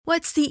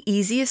What's the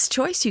easiest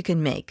choice you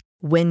can make?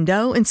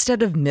 Window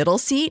instead of middle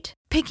seat?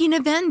 Picking a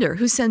vendor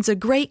who sends a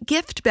great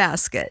gift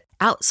basket?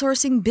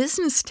 Outsourcing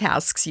business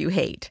tasks you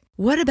hate?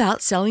 What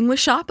about selling with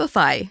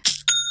Shopify?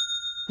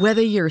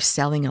 Whether you're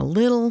selling a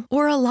little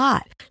or a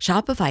lot,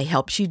 Shopify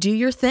helps you do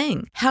your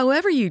thing,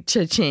 however you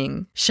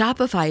cha-ching.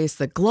 Shopify is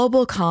the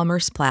global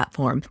commerce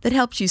platform that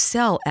helps you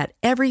sell at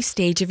every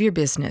stage of your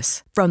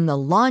business. From the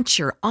launch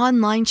your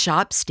online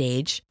shop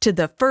stage to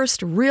the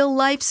first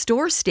real-life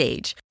store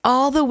stage,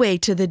 all the way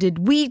to the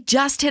did we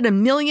just hit a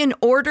million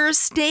orders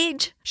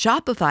stage.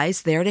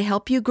 Shopify's there to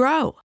help you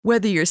grow.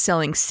 Whether you're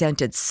selling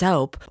scented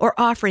soap or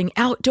offering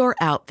outdoor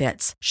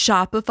outfits,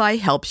 Shopify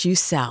helps you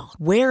sell.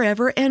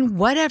 Wherever and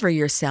whatever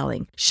you're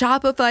selling,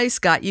 Shopify's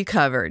got you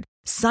covered.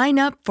 Sign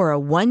up for a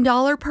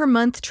 $1 per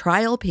month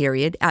trial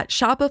period at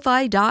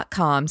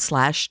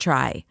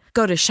shopify.com/try.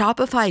 Go to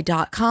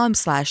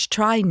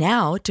shopify.com/try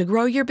now to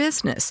grow your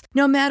business,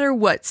 no matter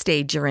what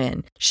stage you're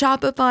in.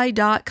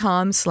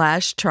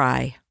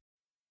 Shopify.com/try.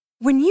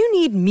 When you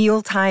need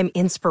mealtime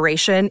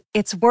inspiration,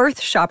 it's worth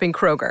shopping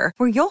Kroger,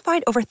 where you'll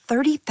find over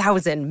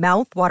 30,000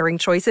 mouth-watering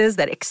choices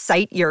that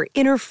excite your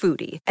inner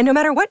foodie. And no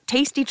matter what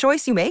tasty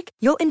choice you make,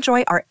 you'll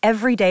enjoy our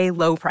everyday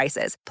low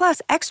prices, plus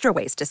extra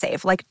ways to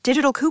save, like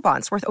digital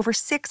coupons worth over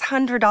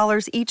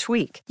 $600 each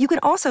week. You can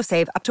also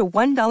save up to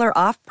 $1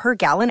 off per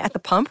gallon at the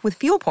pump with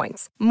fuel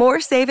points.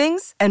 More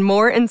savings and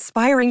more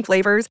inspiring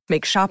flavors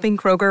make shopping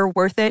Kroger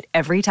worth it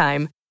every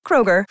time.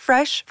 Kroger,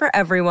 fresh for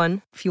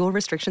everyone. Fuel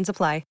restrictions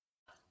apply.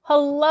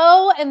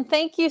 Hello, and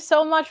thank you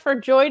so much for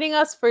joining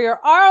us for your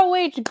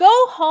ROH Go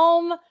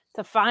Home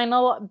to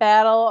Final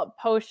Battle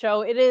post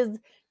show. It is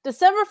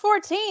December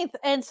 14th,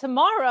 and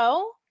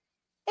tomorrow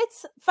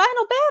it's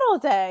Final Battle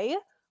Day,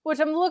 which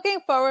I'm looking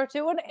forward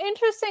to. An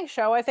interesting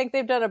show. I think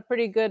they've done a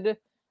pretty good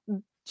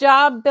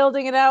job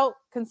building it out,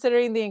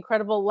 considering the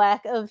incredible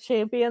lack of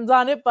champions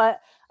on it, but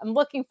I'm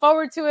looking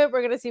forward to it.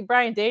 We're going to see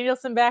Bryan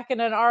Danielson back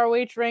in an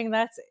ROH ring.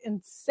 That's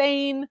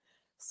insane.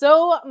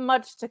 So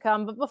much to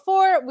come. But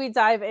before we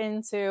dive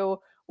into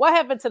what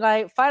happened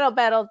tonight, Final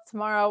Battle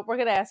tomorrow, we're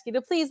going to ask you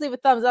to please leave a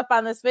thumbs up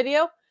on this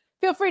video.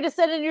 Feel free to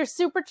send in your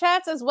super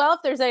chats as well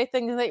if there's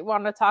anything that you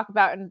want to talk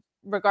about in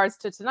regards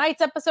to tonight's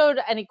episode,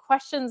 any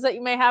questions that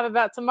you may have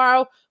about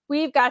tomorrow.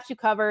 We've got you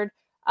covered.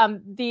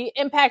 The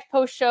Impact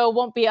post show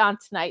won't be on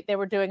tonight. They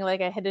were doing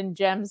like a Hidden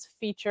Gems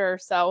feature,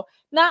 so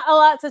not a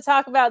lot to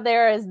talk about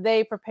there as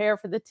they prepare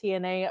for the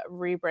TNA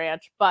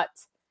rebranch, but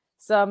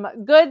some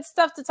good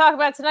stuff to talk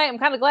about tonight. I'm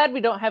kind of glad we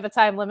don't have a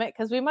time limit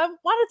because we might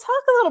want to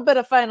talk a little bit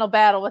of Final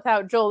Battle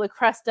without Joel and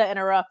Cresta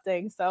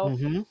interrupting. So,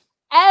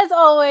 As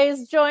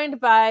always, joined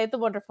by the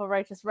wonderful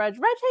Righteous Reg.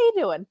 Reg, how you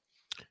doing?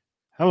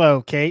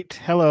 Hello, Kate.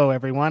 Hello,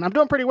 everyone. I'm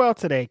doing pretty well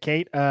today,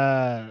 Kate.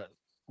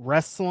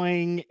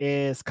 Wrestling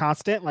is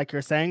constant, like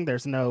you're saying.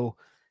 There's no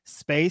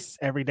space.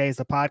 Every day is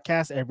a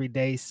podcast. Every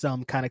day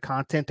some kind of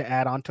content to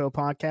add onto a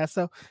podcast.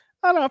 So,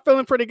 I don't know, I'm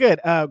feeling pretty good.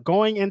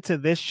 Going into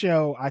this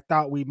show, I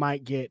thought we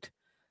might get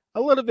a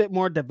little bit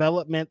more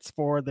developments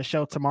for the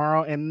show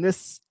tomorrow. And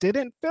this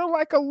didn't feel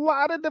like a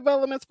lot of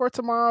developments for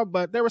tomorrow,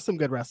 but there was some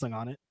good wrestling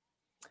on it.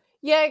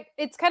 Yeah,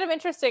 it's kind of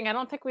interesting. I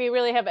don't think we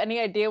really have any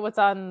idea what's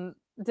on.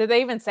 Did they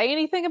even say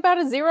anything about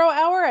a 0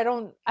 hour? I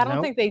don't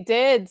think they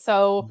did.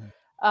 So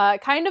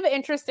kind of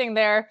interesting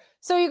there.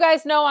 So you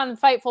guys know on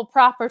Fightful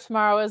Proper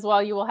tomorrow as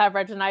well, you will have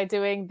Reg and I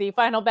doing the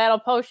Final Battle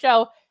post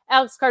show.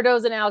 Alex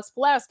Cardoza and Alex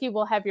Pulowski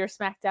will have your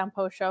SmackDown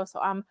post show. So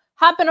I'm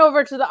hopping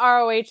over to the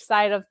ROH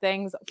side of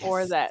things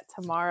for that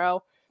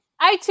tomorrow.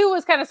 I too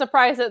was kind of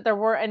surprised that there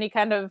weren't any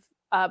kind of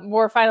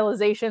more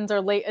finalizations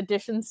or late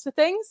additions to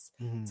things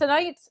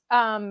tonight.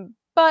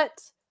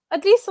 But a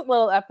decent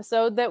little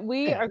episode that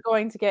we are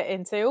going to get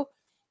into.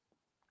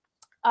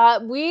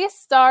 We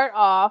start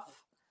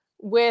off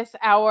with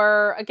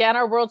our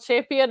world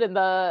champion in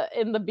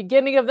the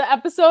beginning of the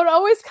episode.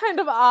 Always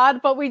kind of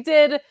odd, but we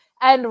did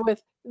end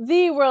with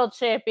the world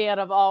champion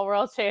of all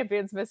world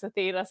champions, Miss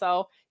Athena.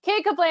 So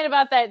can't complain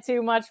about that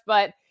too much,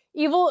 but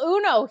Evil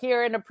Uno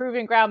here in a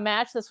Proving Ground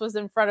match. This was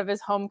in front of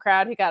his home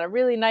crowd. He got a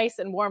really nice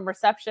and warm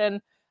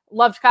reception.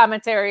 Loved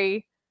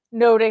commentary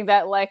noting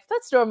that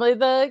that's normally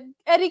the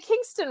Eddie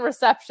Kingston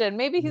reception.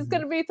 Maybe he's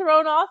going to be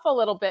thrown off a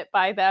little bit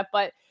by that,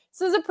 but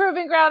this is a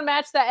Proving Ground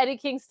match that Eddie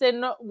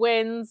Kingston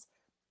wins.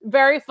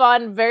 Very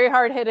fun, very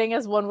hard hitting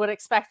as one would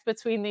expect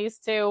between these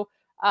two.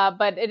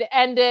 But it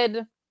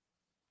ended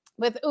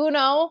with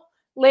Uno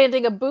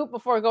landing a boot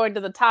before going to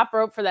the top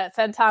rope for that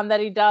senton that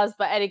he does,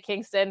 but Eddie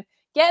Kingston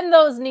getting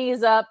those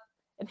knees up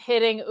and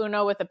hitting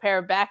Uno with a pair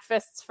of back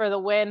fists for the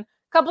win. A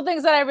couple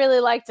things that I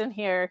really liked in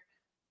here.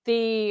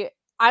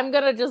 I'm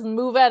going to just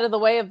move out of the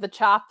way of the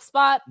chop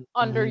spot,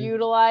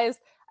 underutilized.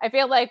 I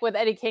feel like with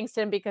Eddie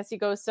Kingston, because he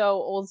goes so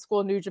old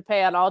school New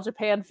Japan, All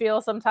Japan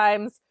feel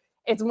sometimes,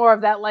 it's more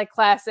of that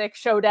classic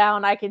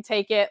showdown. I can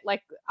take it.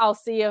 I'll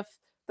see if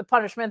the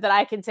punishment that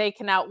I can take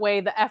can outweigh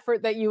the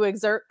effort that you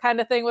exert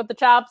kind of thing with the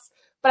chops.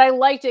 But I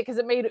liked it because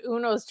it made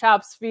Uno's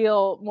chops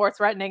feel more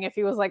threatening if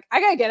he was like, I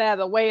got to get out of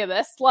the way of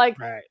this.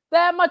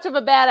 That much of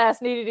a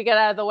badass needed to get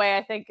out of the way.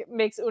 I think it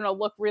makes Uno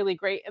look really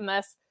great in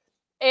this.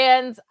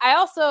 And I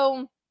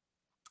also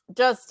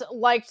just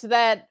liked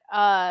that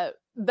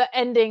the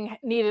ending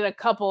needed a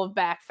couple of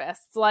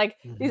backfists. Like,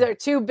 these are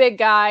two big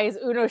guys.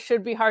 Uno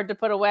should be hard to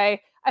put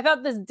away. I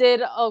thought this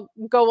did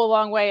go a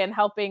long way in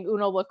helping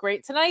Uno look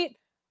great tonight.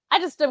 I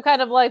just am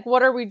kind of like,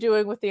 what are we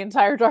doing with the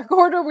entire Dark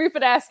Order? We've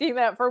been asking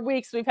that for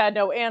weeks. We've had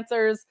no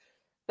answers.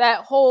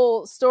 That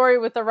whole story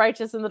with the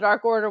Righteous and the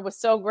Dark Order was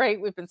so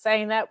great. We've been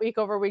saying that week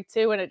over week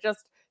too, and it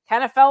just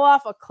kind of fell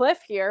off a cliff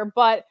here.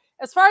 But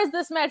as far as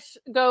this match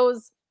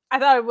goes, I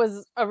thought it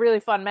was a really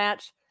fun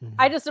match.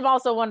 I just am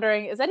also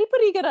wondering, is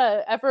anybody going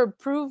to ever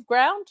prove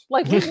ground?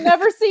 Like, we've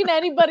never seen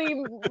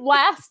anybody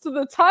last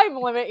the time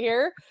limit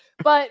here.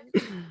 But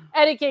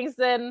Eddie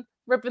Kingston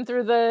ripping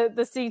through the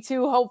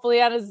C2,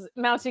 hopefully on his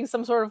mounting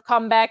some sort of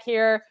comeback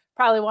here.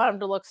 Probably want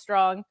him to look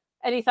strong.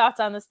 Any thoughts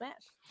on this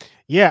match?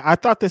 Yeah, I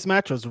thought this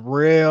match was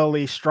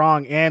really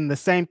strong. And the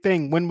same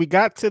thing, when we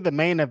got to the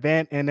main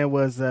event and it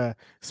was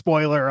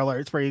spoiler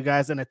alerts for you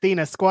guys, an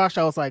Athena squash,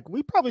 I was like,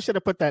 we probably should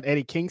have put that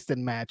Eddie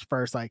Kingston match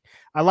first. Like,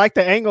 I like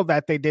the angle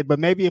that they did, but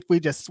maybe if we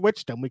just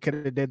switched them, we could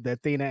have did the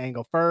Athena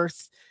angle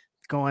first,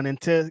 going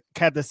into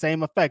had the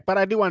same effect. But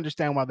I do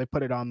understand why they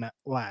put it on that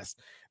last.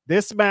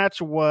 This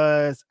match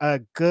was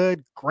a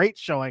great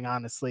showing,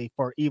 honestly,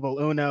 for Evil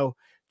Uno.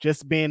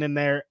 Just being in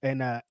there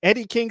in a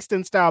Eddie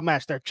Kingston style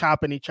match. They're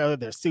chopping each other.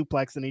 They're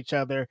suplexing each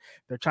other.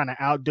 They're trying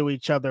to outdo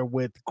each other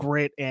with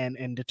grit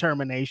and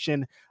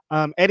determination.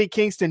 Eddie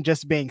Kingston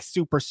just being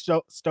super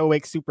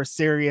stoic, super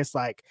serious.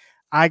 Like,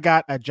 I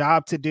got a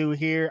job to do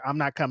here. I'm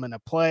not coming to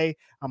play.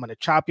 I'm going to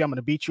chop you. I'm going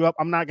to beat you up.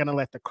 I'm not going to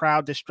let the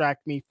crowd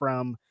distract me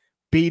from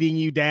beating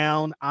you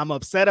down. I'm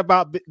upset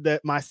about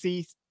my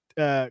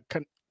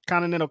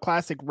Continental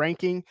Classic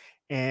ranking,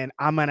 and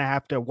I'm going to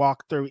have to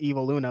walk through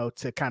Evil Uno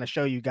to kind of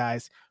show you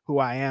guys who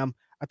I am.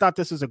 I thought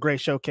this was a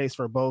great showcase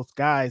for both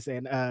guys,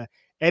 and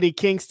Eddie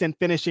Kingston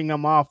finishing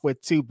them off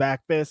with two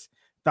back fists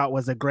thought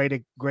was a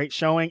great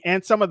showing,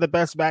 and some of the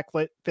best back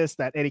fists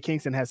that Eddie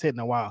Kingston has hit in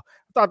a while.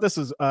 I thought this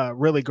was a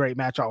really great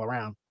match all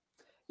around.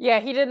 Yeah,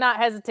 he did not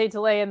hesitate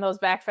to lay in those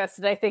back fists.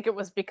 And I think it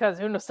was because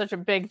Uno's such a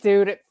big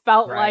dude. It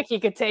felt like he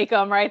could take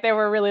them, right? They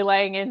were really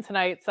laying in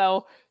tonight.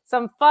 So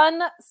some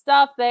fun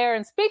stuff there.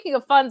 And speaking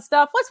of fun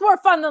stuff, what's more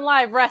fun than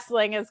live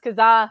wrestling? Is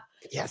Kaza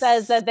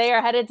says that they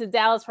are headed to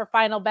Dallas for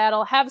Final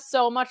Battle. Have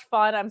so much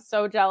fun. I'm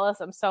so jealous.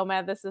 I'm so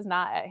mad this is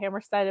not at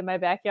Hammerstein in my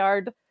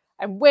backyard.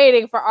 I'm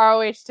waiting for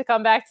ROH to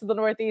come back to the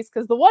Northeast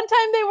because the one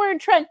time they were in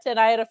Trenton,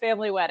 I had a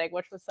family wedding,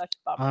 which was such a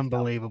bummer.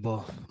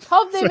 Unbelievable. So,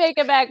 hope they make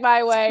it back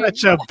my way.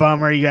 Such a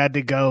bummer. You had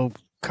to go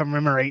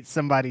commemorate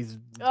somebody's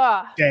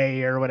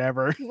day or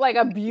whatever. Like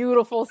a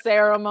beautiful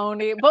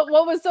ceremony. But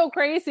what was so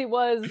crazy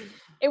was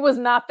it was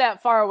not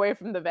that far away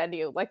from the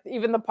venue. Like,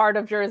 even the part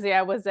of Jersey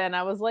I was in,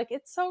 I was like,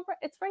 it's right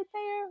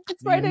there.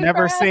 It's right there. You've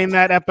never seen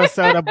that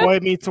episode of Boy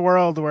Meets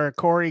World where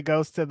Corey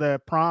goes to the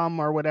prom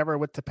or whatever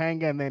with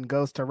Topanga and then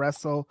goes to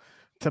wrestle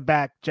to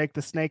back Jake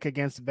the Snake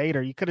against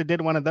Vader. You could have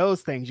did one of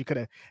those things. You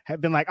could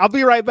have been like, I'll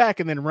be right back,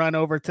 and then run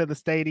over to the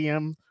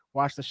stadium,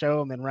 watch the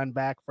show, and then run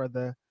back for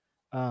the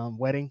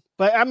wedding.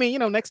 But I mean,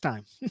 next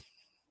time.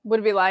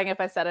 Would be lying if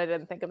I said I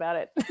didn't think about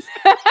it.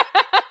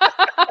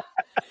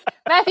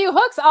 Matthew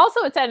Hooks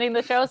also attending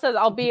the show, says,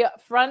 I'll be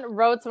front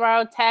row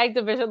tomorrow. Tag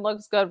division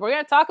looks good. We're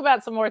going to talk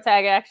about some more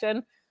tag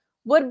action.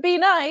 Would be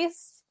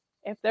nice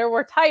if there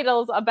were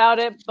titles about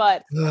it,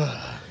 but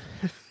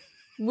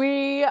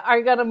we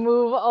are going to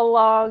move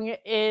along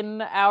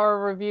in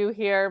our review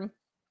here.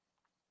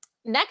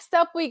 Next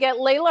up, we get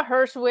Layla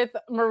Hirsch with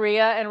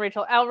Maria and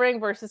Rachel Ellering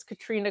versus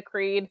Katrina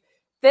Creed.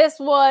 This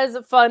was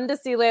fun to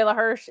see Layla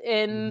Hirsch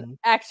in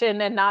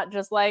action and not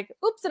just like,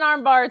 oops, an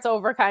armbar, it's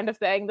over kind of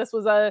thing. This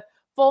was a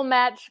full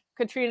match.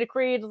 Katrina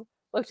Creed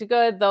looked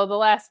good, though the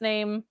last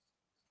name,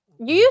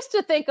 you used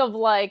to think of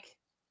like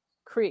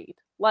Creed,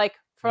 like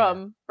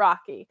from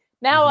Rocky.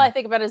 Now all I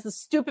think about is the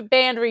stupid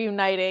band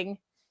reuniting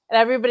and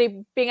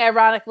everybody being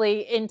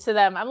ironically into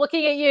them. I'm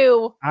looking at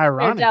you,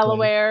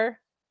 Delaware,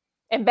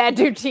 and Bad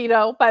Dude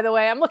Tito, by the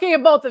way. I'm looking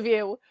at both of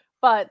you,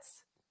 but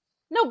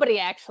nobody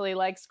actually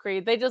likes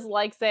Creed. They just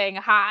like saying,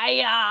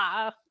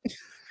 hiya.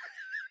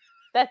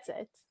 That's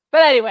it.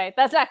 But anyway,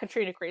 that's not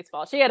Katrina Creed's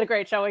fault. She had a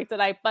great showing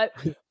tonight. But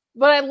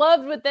what I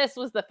loved with this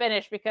was the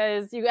finish,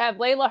 because you have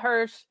Layla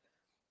Hirsch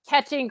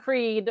catching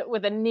Creed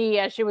with a knee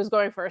as she was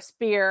going for a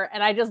spear.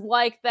 And I just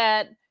like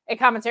that. A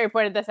commentary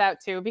pointed this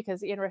out too,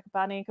 because Ian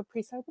Riccaboni and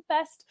Caprice are the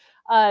best.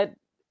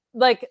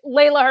 Like,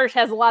 Layla Hirsch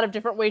has a lot of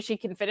different ways she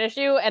can finish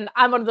you. And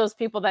I'm one of those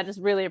people that just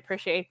really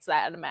appreciates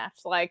that in a match.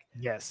 Like,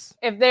 yes,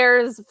 if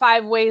there's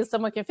 5 ways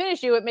someone can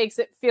finish you, it makes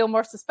it feel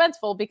more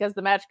suspenseful, because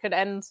the match could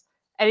end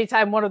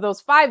anytime one of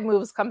those 5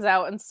 moves comes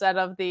out instead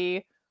of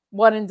the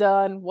one and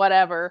done,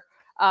 whatever.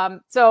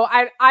 So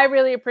I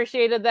really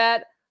appreciated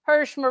that.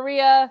 Hirsch,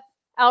 Maria,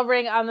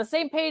 Ellering on the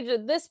same page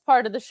at this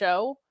part of the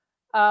show.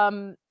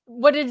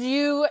 What did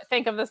you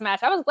think of this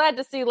match? I was glad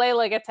to see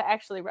Layla get to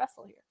actually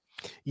wrestle here.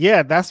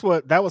 Yeah, that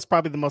was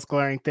probably the most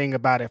glaring thing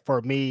about it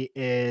for me,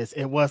 is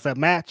it was a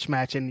match,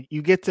 and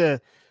you get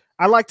to,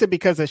 I liked it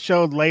because it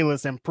showed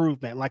Layla's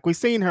improvement. Like we've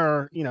seen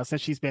her,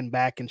 since she's been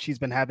back and she's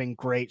been having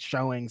great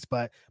showings,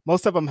 but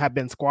most of them have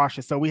been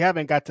squashes. So we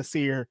haven't got to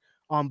see her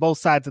on both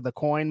sides of the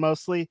coin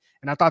mostly.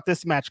 And I thought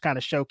this match kind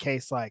of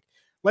showcased like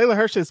Layla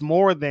Hirsch is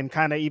more than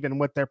kind of even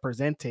what they're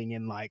presenting,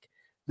 and like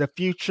the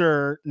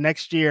future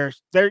next year,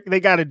 they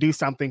got to do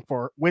something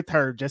with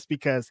her just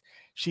because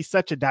she's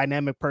such a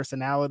dynamic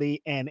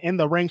personality. And in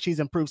the ring, she's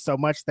improved so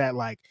much that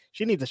like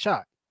she needs a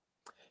shot.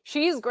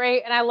 She's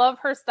great, and I love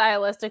her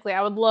stylistically.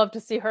 I would love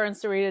to see her and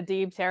Sarita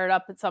Deeb tear it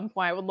up at some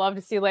point. I would love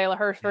to see Layla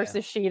Hirsch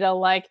versus Sheeta.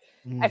 Like,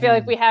 I feel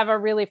like we have a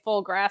really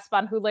full grasp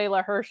on who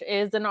Layla Hirsch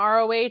is in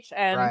ROH,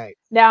 and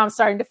now I'm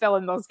starting to fill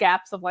in those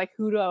gaps of like,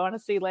 who do I want to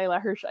see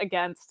Layla Hirsch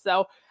against?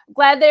 So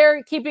glad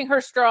they're keeping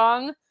her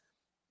strong.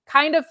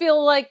 Kind of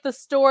feel like the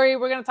story,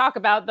 we're going to talk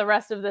about the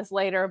rest of this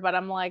later, but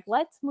I'm like,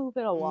 let's move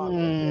it along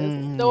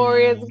with this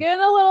story. It's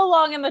getting a little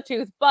long in the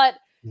tooth, but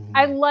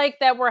I like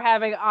that we're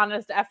having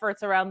honest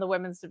efforts around the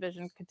women's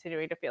division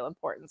continuing to feel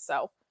important.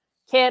 So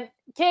can't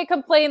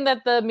complain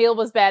that the meal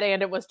was bad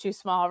and it was too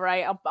small,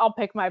 right? I'll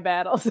pick my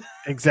battles.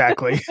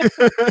 Exactly.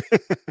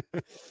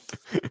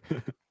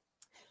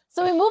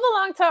 So we move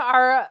along to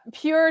our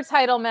pure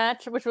title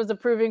match, which was a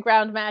proving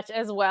ground match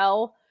as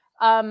well.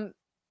 I'm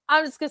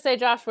just going to say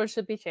Josh Wood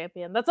should be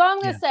champion. That's all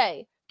I'm going to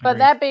say. But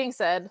that being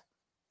said,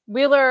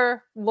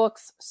 Wheeler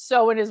looks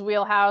so in his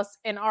wheelhouse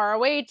in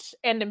ROH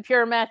and in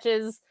pure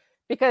matches,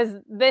 because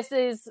this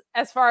is,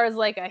 as far as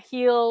like a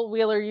heel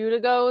Wheeler Yuta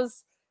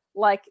goes,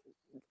 like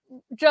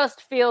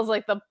just feels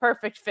like the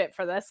perfect fit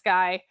for this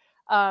guy.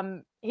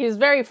 He's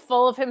very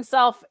full of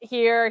himself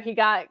here. He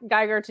got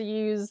Geiger to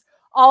use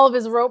all of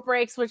his rope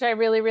breaks, which I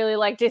really, really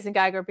like. Jason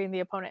Geiger being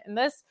the opponent in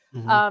this.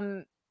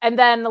 And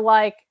then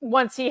like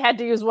once he had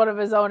to use one of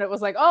his own, it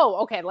was like, oh,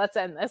 okay, let's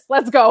end this.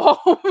 Let's go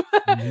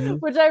home,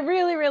 which I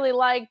really, really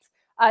liked.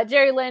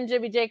 Jerry Lynn,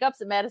 Jimmy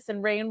Jacobs, and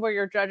Madison Rain were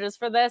your judges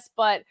for this,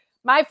 but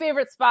my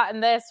favorite spot in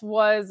this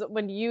was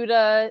when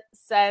Yuta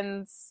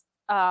sends,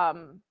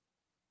 I'm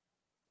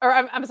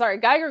sorry,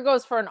 Geiger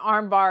goes for an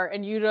armbar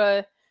and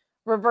Yuta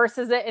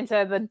reverses it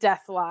into the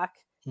death lock.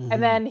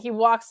 And then he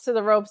walks to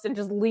the ropes and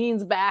just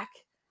leans back,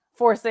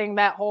 forcing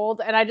that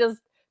hold. And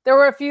there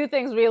were a few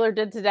things Wheeler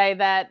did today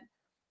that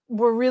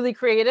were really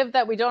creative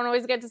that we don't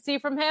always get to see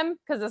from him,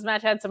 because this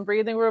match had some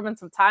breathing room and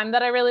some time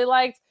that I really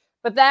liked.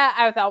 But that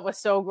I thought was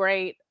so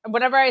great.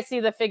 Whenever I see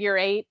the figure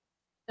 8,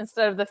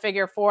 instead of the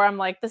figure 4, I'm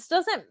like, this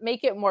doesn't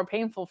make it more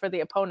painful for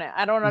the opponent.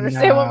 I don't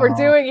understand what we're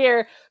doing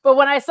here. But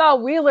when I saw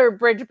Wheeler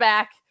bridge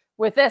back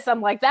with this,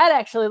 I'm like, that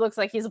actually looks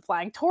like he's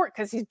applying torque,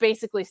 because he's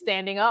basically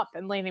standing up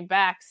and leaning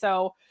back.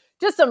 So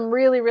just some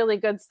really, really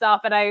good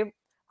stuff. And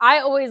I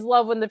always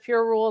love when the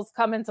pure rules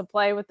come into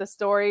play with the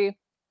story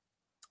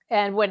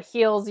and when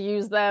heels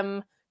use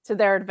them to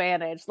their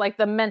advantage. Like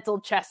the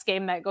mental chess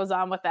game that goes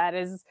on with that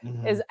is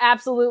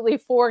absolutely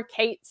for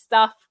Kate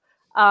stuff.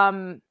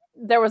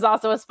 There was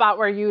also a spot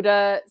where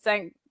Yuta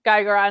sent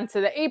Geiger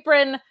onto the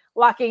apron,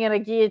 locking in a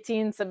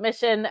guillotine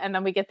submission, and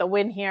then we get the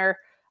win here.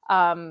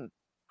 I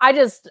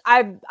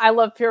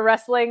love pure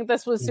wrestling.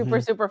 This was super,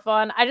 super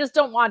fun. I just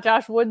don't want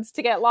Josh Woods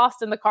to get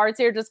lost in the cards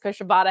here just because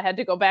Shibata had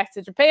to go back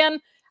to Japan.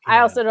 I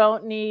also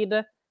don't need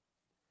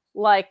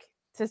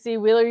to see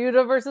Wheeler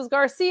Yuta versus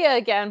Garcia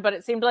again, but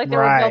it seemed like they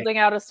were building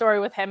out a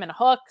story with him and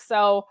Hook.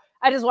 So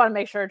I just want to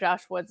make sure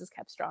Josh Woods is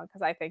kept strong,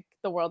 because I think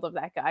the world of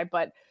that guy.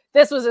 But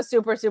this was a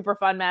super, super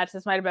fun match.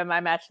 This might have been my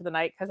match of the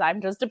night because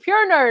I'm just a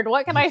pure nerd.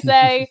 What can I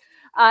say?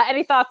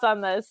 Any thoughts on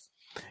this?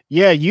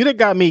 Yeah, Yuta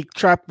got me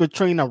trapped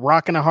between a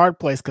rock and a hard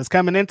place, because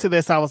coming into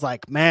this, I was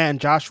like, man,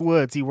 Josh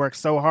Woods, he worked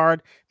so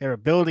hard. They were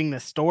building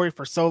this story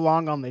for so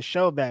long on this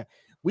show that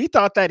we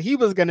thought that he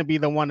was going to be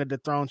the one to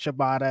dethrone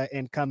Shibata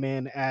and come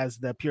in as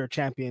the pure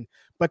champion.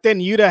 But then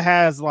Yuta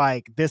has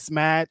like this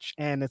match,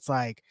 and it's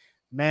like,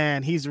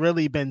 man, he's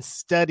really been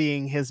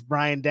studying his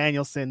Bryan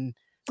Danielson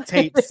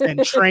tapes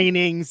and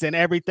trainings and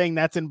everything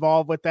that's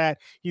involved with that.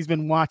 He's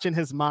been watching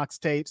his Mox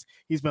tapes.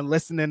 He's been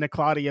listening to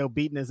Claudio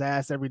beating his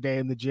ass every day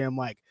in the gym.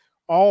 Like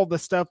all the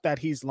stuff that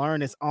he's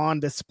learned is on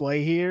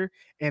display here.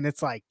 And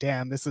it's like,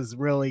 damn, this is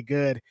really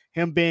good.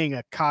 Him being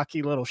a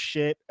cocky little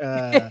shit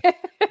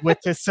with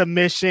his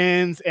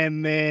submissions.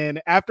 And then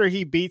after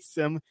he beats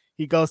them,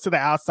 he goes to the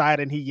outside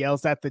and he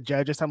yells at the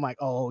judges. I'm like,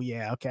 oh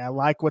yeah, okay, I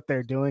like what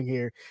they're doing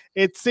here.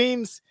 It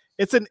seems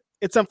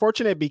it's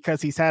unfortunate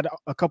because he's had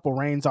a couple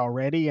reigns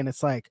already, and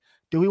it's like,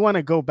 do we want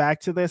to go back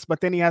to this?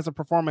 But then he has a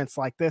performance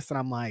like this, and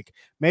I'm like,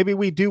 maybe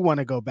we do want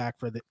to go back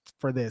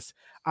for this.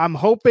 I'm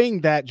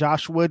hoping that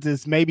Josh Woods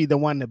is maybe the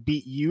one to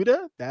beat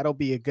Yuta. That'll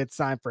be a good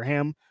sign for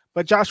him.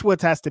 But Josh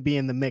Woods has to be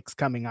in the mix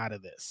coming out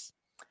of this.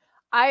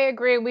 I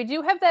agree. We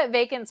do have that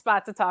vacant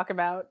spot to talk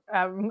about.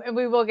 And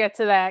we will get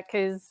to that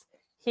because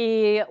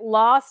he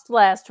lost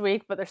last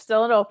week, but there's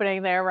still an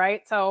opening there,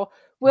 right? So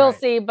we'll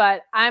see.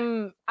 But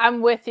I'm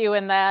with you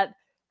in that.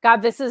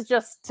 God, this is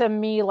just, to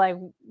me, like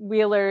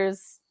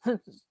Wheeler's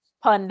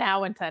pun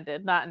now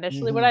intended, not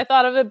initially what I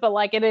thought of it, but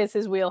like it is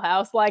his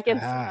wheelhouse. Like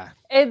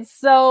it's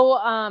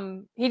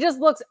so he just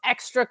looks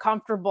extra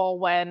comfortable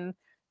when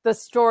the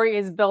story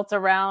is built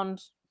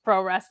around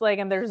pro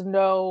wrestling, and there's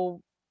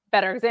no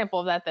better example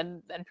of that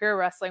than pure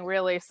wrestling,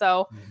 really.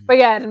 So, but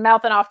yeah,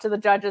 mouthing off to the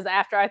judges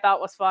after I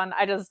thought was fun.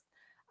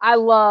 I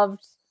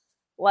loved,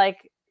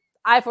 like,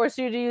 I forced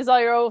you to use all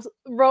your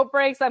rope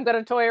breaks. I'm going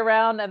to toy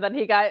around. And then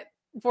he got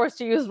forced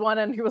to use one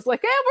and he was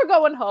like, we're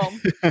going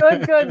home.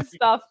 Good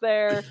stuff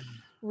there.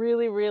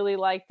 Really, really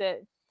liked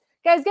it.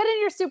 Guys, get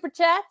in your super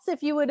chats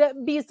if you would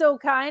be so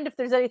kind. If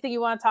there's anything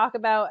you want to talk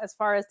about as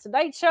far as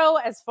tonight's show,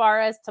 as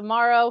far as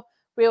tomorrow,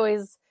 we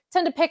always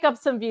tend to pick up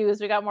some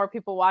views. We got more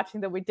people watching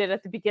than we did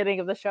at the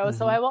beginning of the show.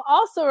 So I will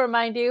also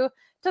remind you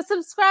to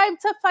subscribe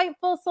to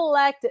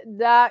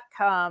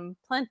FightfulSelect.com.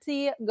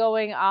 Plenty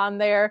going on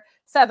there.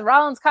 Seth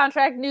Rollins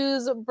contract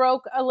news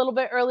broke a little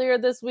bit earlier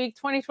this week.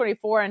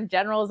 2024 in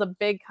general is a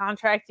big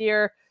contract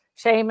year.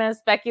 Sheamus,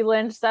 Becky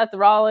Lynch, Seth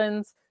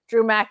Rollins,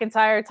 Drew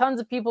McIntyre, tons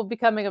of people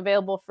becoming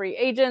available free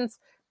agents.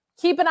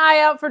 Keep an eye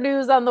out for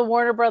news on the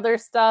Warner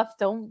Brothers stuff.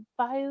 Don't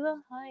buy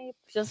the hype.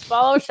 Just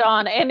follow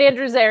Sean. And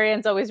Andrew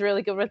Zarian's always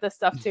really good with this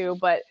stuff too.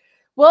 But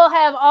we'll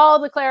have all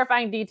the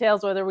clarifying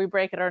details, whether we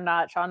break it or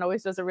not. Sean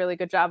always does a really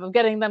good job of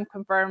getting them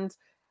confirmed,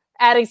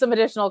 adding some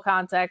additional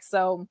context.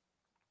 So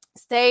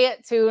stay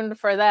tuned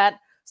for that.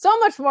 So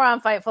much more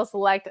on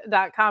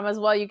FightfulSelect.com as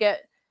well. You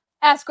get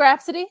Ask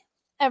Rhapsody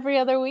every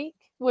other week,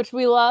 which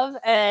we love.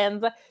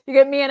 And you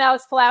get me and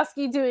Alex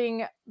Pulowski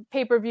doing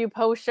pay-per-view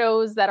post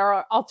shows that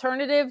are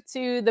alternative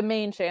to the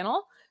main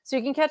channel. So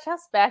you can catch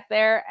us back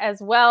there as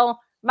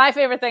well. My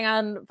favorite thing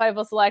on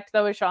Fightful Select,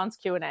 though, is Sean's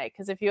Q&A.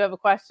 Because if you have a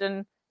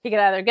question, he can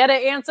either get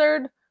it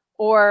answered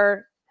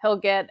or he'll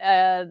get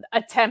an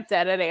attempt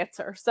at an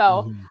answer.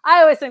 So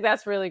I always think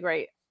that's really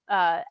great.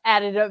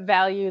 Added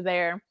value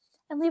there.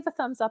 And leave a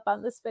thumbs up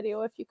on this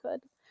video if you could.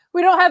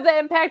 We don't have the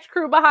Impact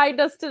crew behind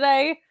us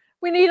today.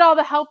 We need all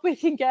the help we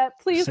can get.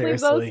 Please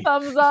Seriously. Leave those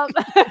thumbs up.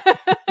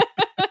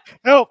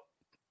 Help.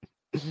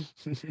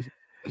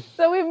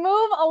 So we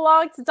move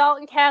along to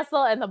Dalton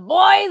Castle and the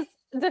boys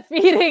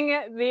defeating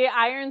the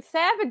Iron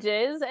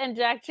Savages and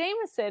Jack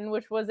Jameson,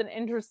 which was an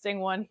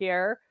interesting one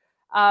here.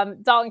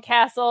 Dalton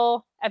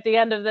Castle at the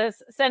end of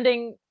this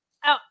sending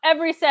out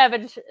every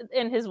Savage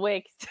in his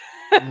wake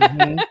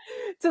to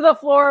the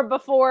floor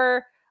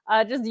before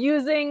just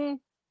using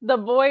the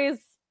boys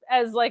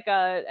as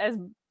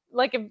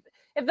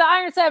if the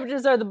Iron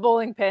Savages are the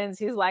bowling pins,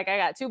 he's like, I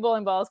got 2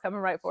 bowling balls coming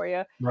right for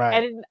you. Right.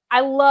 And I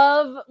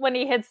love when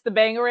he hits the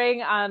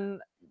bangerang on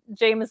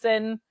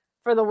Jameson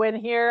for the win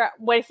here.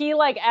 When he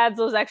adds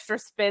those extra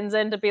spins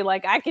in to be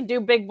like, I can do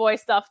big boy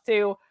stuff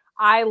too.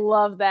 I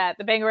love that.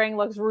 The bangerang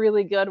looks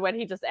really good when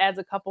he just adds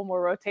a couple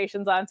more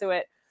rotations onto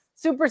it.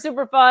 Super,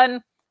 super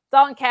fun.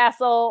 Dalton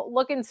Castle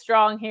looking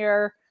strong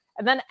here.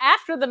 And then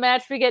after the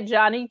match, we get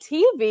Johnny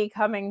TV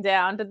coming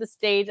down to the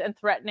stage and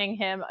threatening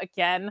him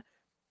again.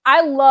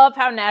 I love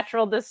how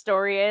natural this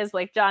story is,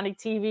 like Johnny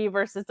TV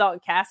versus Dalton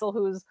Castle,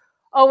 who's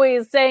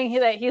always saying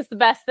that he's the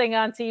best thing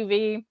on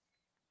TV.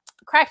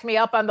 Cracked me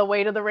up on the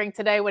way to the ring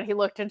today when he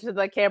looked into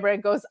the camera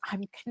and goes,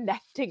 I'm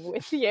connecting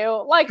with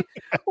you. Like,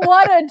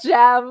 what a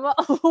gem.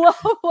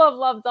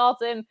 Love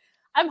Dalton.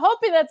 I'm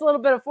hoping that's a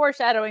little bit of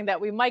foreshadowing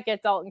that we might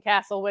get Dalton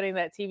Castle winning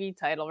that TV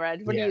title,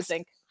 Reg. What do you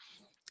think?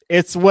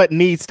 It's what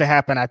needs to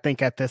happen, I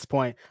think, at this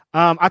point.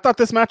 I thought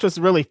this match was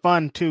really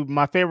fun, too.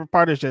 My favorite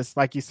part is just,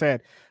 like you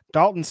said,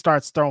 Dalton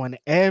starts throwing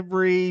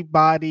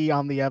everybody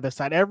on the other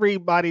side.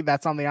 Everybody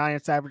that's on the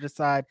Iron Savages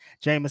side,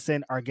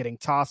 Jameson, are getting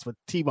tossed with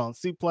T-bone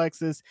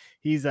suplexes.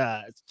 He's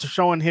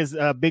showing his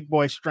big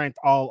boy strength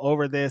all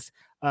over this.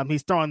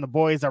 He's throwing the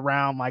boys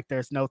around like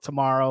there's no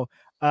tomorrow.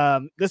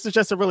 This is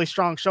just a really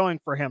strong showing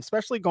for him,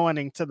 especially going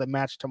into the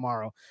match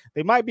tomorrow.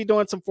 They might be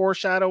doing some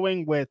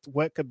foreshadowing with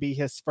what could be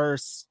his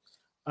first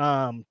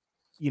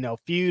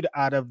feud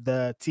out of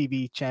the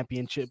TV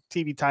championship,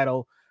 TV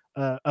title,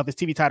 of his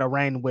TV title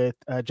reign with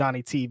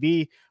Johnny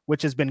TV,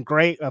 which has been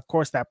great. Of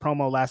course, that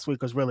promo last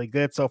week was really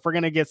good. So if we're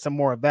going to get some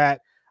more of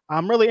that,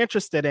 I'm really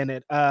interested in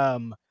it.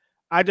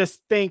 I just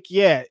think,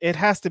 it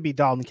has to be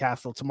Dalton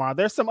Castle tomorrow.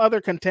 There's some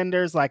other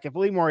contenders. Like if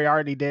Lee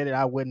Moriarty did it,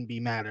 I wouldn't be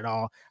mad at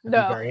all. I'd be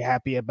very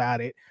happy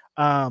about it.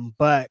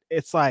 But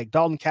it's like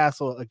Dalton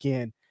Castle,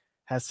 again,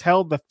 has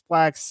held the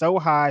flag so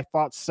high,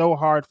 fought so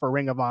hard for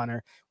Ring of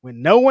Honor.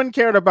 When no one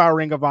cared about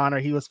Ring of Honor,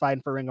 he was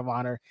fighting for Ring of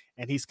Honor,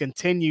 and he's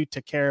continued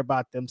to care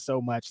about them so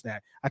much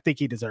that I think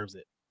he deserves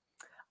it.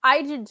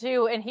 I do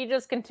too, and he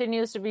just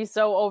continues to be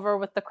so over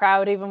with the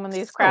crowd, even when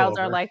these crowds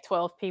are like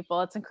 12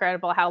 people. It's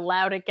incredible how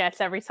loud it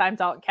gets every time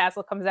Dalton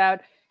Castle comes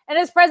out. And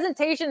his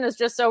presentation is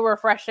just so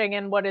refreshing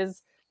in what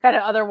is kind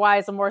of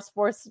otherwise a more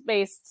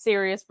sports-based,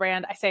 serious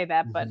brand. I say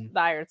that, but the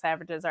Iron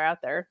Savages are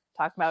out there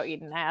talking about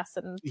eating ass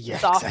and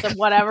sauce and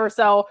whatever.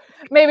 So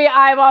maybe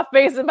I'm off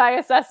base in my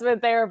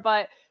assessment there,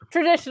 but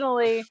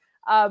traditionally,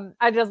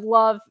 I just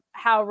love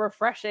how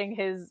refreshing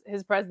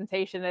his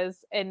presentation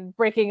is in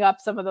breaking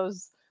up some of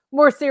those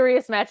more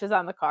serious matches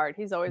on the card.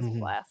 He's always a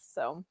blast.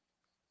 So,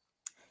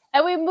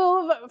 and we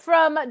move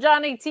from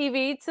Johnny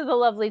TV to the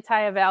lovely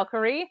Taya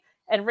Valkyrie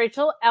and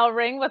Rachel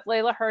Ellering with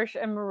Layla Hirsch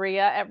and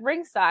Maria at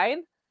ringside.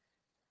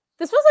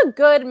 This was a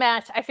good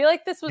match. I feel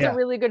like this was a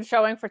really good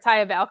showing for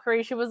Taya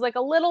Valkyrie. She was like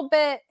a little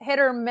bit hit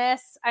or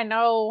miss. I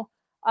know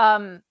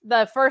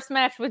the first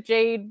match with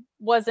Jade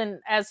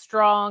wasn't as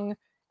strong.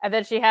 And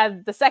then she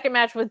had the second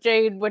match with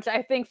Jade, which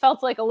I think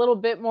felt like a little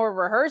bit more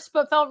rehearsed,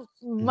 but felt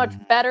much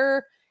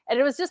better. And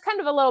it was just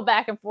kind of a little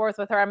back and forth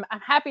with her. I'm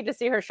happy to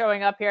see her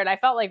showing up here. And I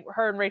felt like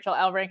her and Rachel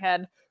Ellering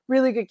had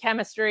really good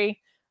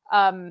chemistry.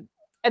 And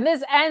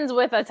this ends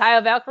with a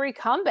Taya Valkyrie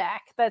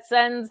comeback that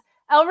sends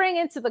Ellering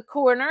into the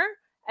corner.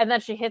 And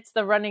then she hits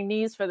the running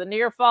knees for the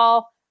near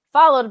fall,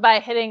 followed by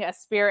hitting a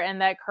spear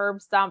and that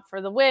curb stomp for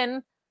the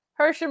win.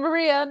 Hirsch and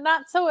Maria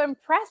not so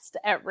impressed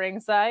at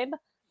ringside.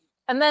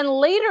 And then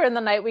later in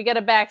the night, we get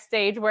a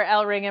backstage where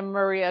Ellering and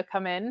Maria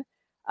come in.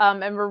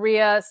 And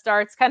Maria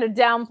starts kind of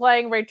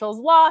downplaying Rachel's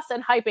loss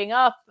and hyping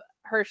up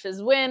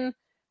Hirsch's win.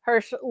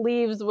 Hirsch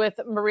leaves with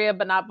Maria,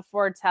 but not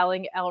before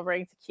telling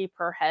Ellering to keep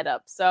her head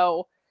up.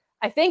 So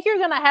I think you're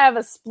going to have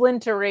a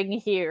splintering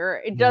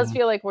here. It does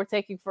feel like we're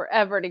taking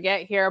forever to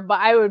get here, but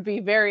I would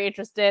be very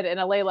interested in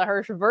a Layla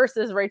Hirsch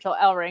versus Rachel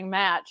Ellering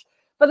match.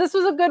 But this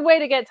was a good way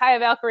to get Taya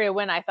Valkyrie a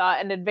win, I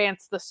thought, and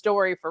advance the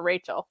story for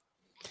Rachel.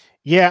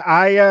 Yeah,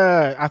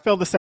 I feel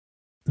the same.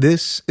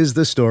 This is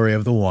the story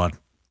of the one.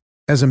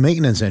 As a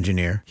maintenance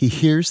engineer, he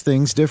hears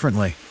things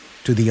differently.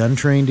 To the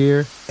untrained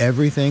ear,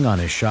 everything on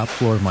his shop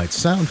floor might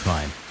sound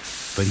fine,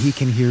 but he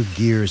can hear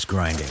gears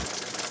grinding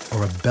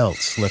or a belt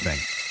slipping.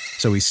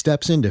 So he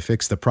steps in to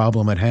fix the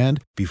problem at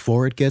hand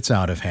before it gets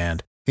out of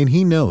hand. And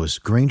he knows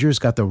Grainger's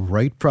got the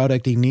right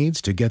product he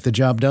needs to get the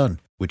job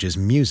done, which is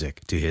music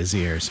to his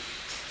ears.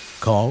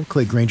 Call,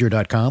 click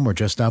Grainger.com, or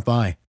just stop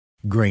by.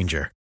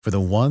 Grainger, for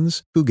the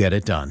ones who get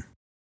it done.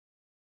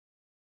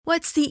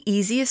 What's the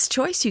easiest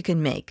choice you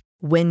can make?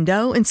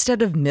 Window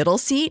instead of middle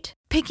seat?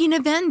 Picking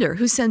a vendor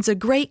who sends a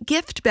great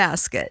gift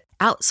basket?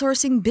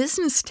 Outsourcing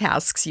business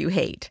tasks you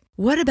hate?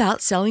 What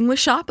about selling with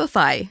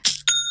Shopify?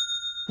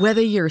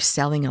 Whether you're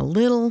selling a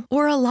little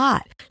or a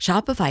lot,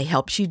 Shopify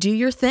helps you do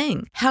your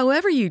thing,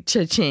 however you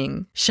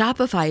cha-ching.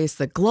 Shopify is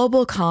the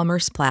global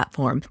commerce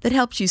platform that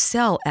helps you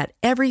sell at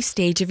every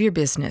stage of your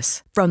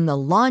business. From the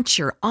launch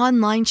your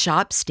online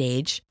shop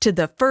stage to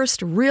the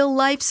first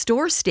real-life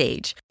store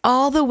stage,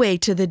 all the way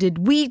to the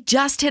did we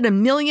just hit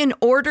 1 million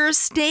orders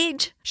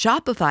stage.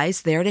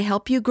 Shopify's there to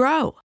help you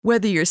grow.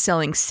 Whether you're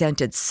selling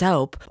scented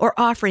soap or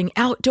offering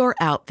outdoor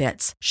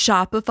outfits,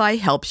 Shopify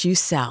helps you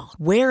sell.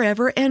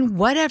 Wherever and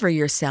whatever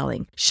you're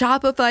selling,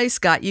 Shopify's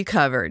got you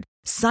covered.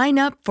 Sign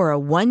up for a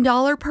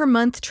 $1 per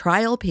month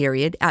trial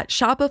period at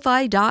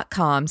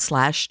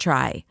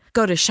shopify.com/try.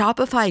 Go to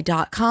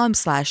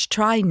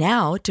shopify.com/try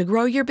now to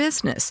grow your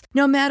business,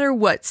 no matter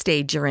what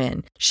stage you're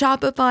in.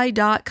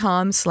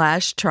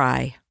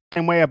 Shopify.com/try.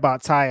 Same way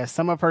about Taya.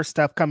 Some of her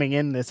stuff coming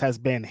in this has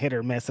been hit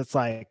or miss. It's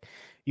like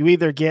you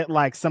either get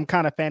like some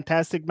kind of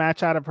fantastic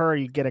match out of her, or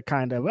you get a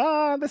kind of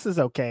this is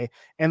okay.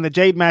 And the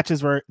Jade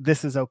matches were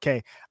this is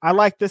okay. I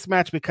like this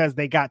match because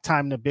they got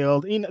time to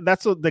build. You know,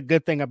 that's what the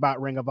good thing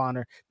about Ring of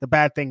Honor. The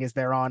bad thing is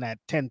they're on at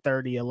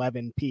 10:30,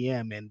 11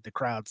 p.m. and the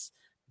crowd's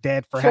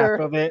dead for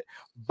half of it.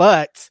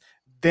 But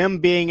them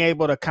being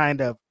able to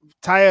kind of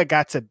Taya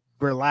got to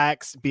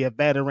relax, be a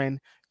veteran.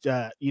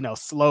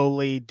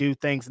 Slowly do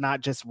things,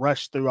 not just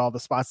rush through all the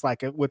spots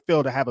like it would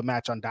feel to have a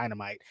match on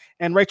Dynamite.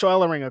 And Rachel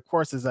Ellering, of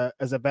course, is a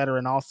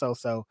veteran also.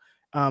 So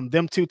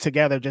them two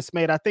together just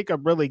made, I think, a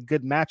really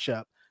good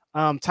matchup.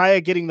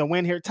 Taya getting the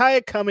win here.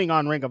 Taya coming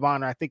on Ring of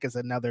Honor, I think, is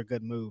another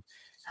good move.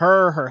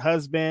 Her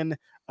husband,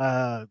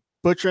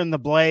 Butcher and the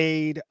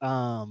Blade,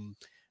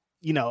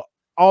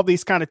 all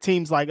these kind of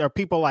teams or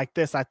people like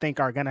this, I think,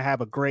 are going to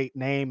have a great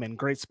name and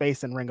great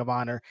space in Ring of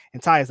Honor.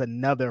 And Ty is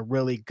another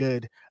really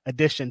good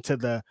addition to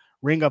the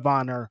Ring of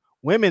Honor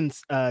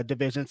women's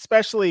division,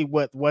 especially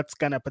with what's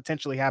going to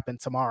potentially happen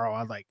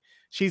tomorrow.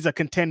 She's a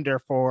contender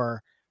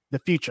for the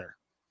future.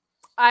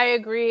 I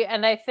agree.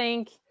 And I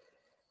think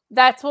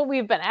that's what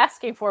we've been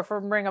asking for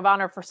from Ring of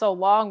Honor for so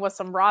long, with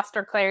some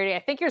roster clarity. I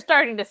think you're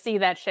starting to see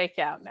that shake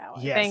out now.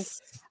 Yes.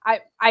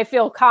 I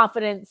feel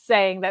confident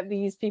saying that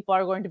these people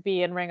are going to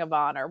be in Ring of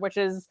Honor, which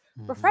is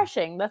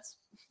refreshing.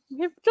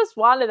 We've just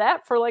wanted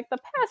that for like the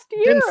past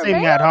year. Didn't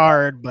seem that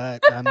hard,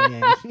 but I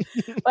mean,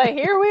 but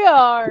here we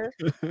are.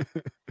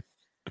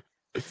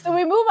 So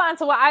we move on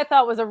to what I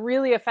thought was a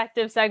really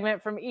effective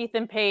segment from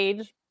Ethan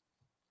Page,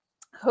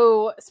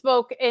 who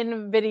spoke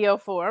in video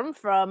form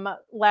from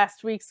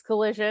last week's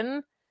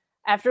Collision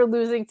after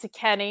losing to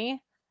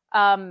Kenny.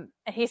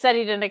 He said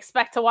he didn't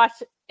expect to watch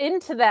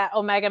into that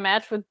Omega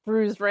match with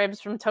bruised ribs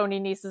from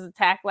Tony Nese's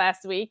attack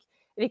last week.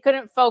 And he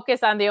couldn't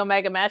focus on the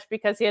Omega match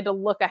because he had to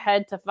look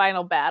ahead to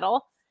Final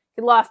Battle.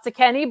 He lost to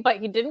Kenny, but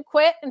he didn't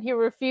quit, and he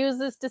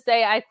refuses to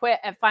say, I quit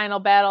at Final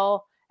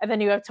Battle. And then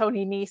you have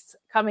Tony Nese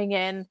coming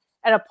in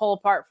and a pull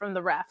apart from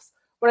the refs.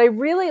 What I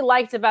really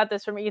liked about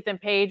this from Ethan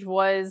Page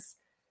was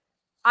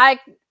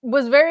I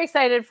was very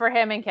excited for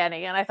him and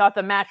Kenny, and I thought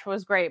the match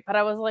was great. But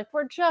I was like,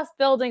 we're just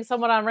building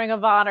someone on Ring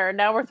of Honor, and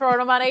now we're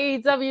throwing him on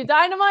AEW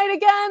Dynamite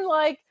again?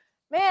 Like,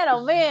 man,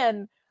 oh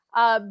man.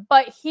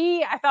 But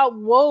he, I thought,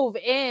 wove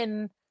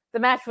in the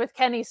match with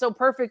Kenny so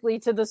perfectly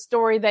to the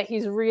story that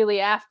he's really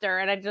after.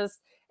 And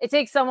it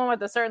takes someone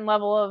with a certain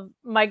level of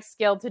mic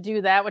skill to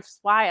do that, which is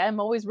why I'm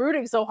always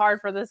rooting so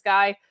hard for this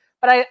guy.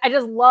 But I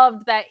just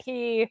loved that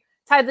he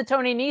tied the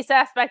Tony Nese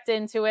aspect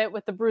into it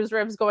with the bruised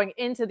ribs going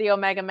into the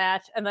Omega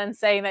match and then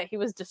saying that he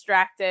was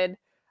distracted.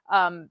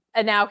 And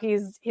now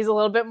he's a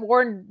little bit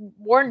more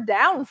worn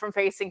down from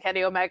facing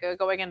Kenny Omega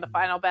going into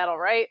Final Battle,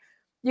 right?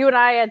 You and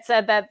I had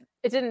said that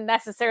it didn't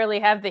necessarily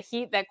have the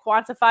heat that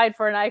quantified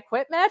for an I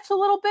Quit match a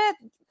little bit,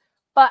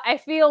 but I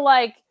feel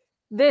like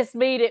this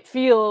made it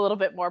feel a little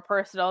bit more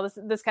personal.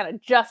 This kind of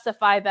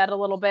justified that a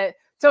little bit.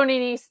 Tony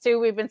Nese too.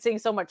 We've been seeing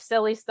so much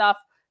silly stuff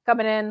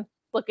coming in,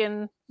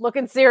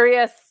 looking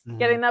serious,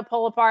 getting that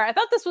pull apart. I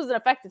thought this was an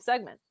effective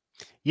segment.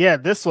 Yeah,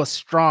 this was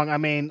strong. I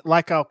mean,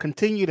 like I'll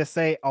continue to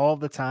say all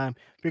the time,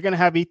 if you're going to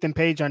have Ethan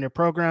Page on your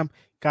program,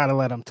 got to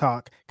let him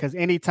talk, because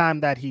anytime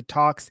that he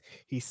talks,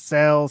 he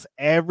sells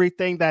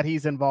everything that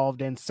he's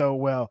involved in so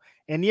well.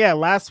 And yeah,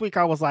 last week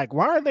I was like,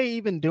 why are they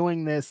even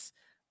doing this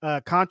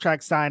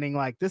contract signing?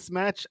 Like this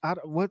match,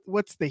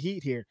 what's the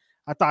heat here?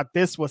 I thought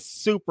this was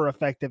super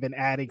effective in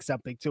adding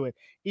something to it.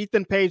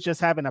 Ethan Page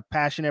just having a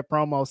passionate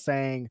promo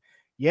saying,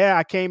 yeah,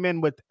 I came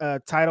in with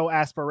title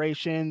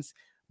aspirations.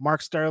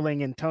 Mark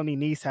Sterling and Tony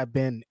Nese have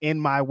been in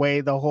my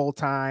way the whole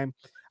time.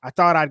 I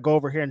thought I'd go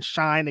over here and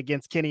shine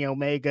against Kenny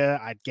Omega.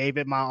 I gave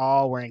it my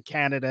all. We're in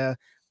Canada,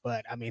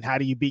 but I mean, how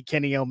do you beat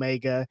Kenny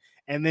Omega?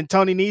 And then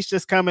Tony Nese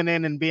just coming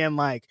in and being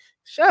like,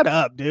 shut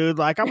up, dude.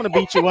 Like, I'm going to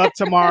beat you up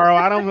tomorrow.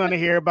 I don't want to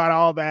hear about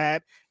all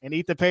that. And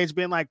Ethan Page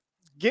being like,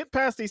 get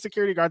past these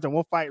security guards and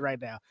we'll fight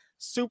right now.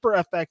 Super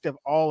effective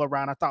all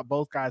around. I thought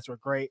both guys were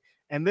great.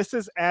 And this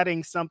is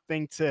adding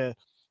something to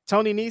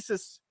Tony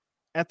Nese's.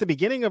 At the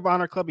beginning of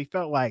Honor Club, he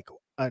felt like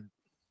an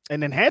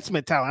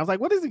enhancement talent. I was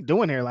like, what is he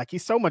doing here? Like,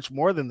 he's so much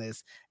more than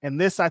this.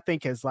 And this, I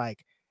think, has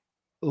like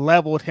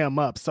leveled him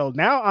up. So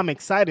now I'm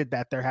excited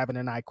that they're having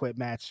an I Quit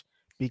match,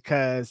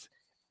 because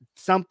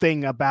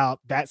something about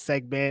that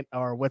segment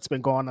or what's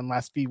been going on in the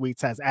last few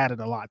weeks has added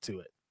a lot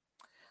to it.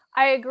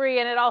 I agree.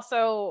 And it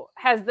also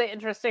has the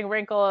interesting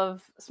wrinkle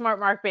of Smart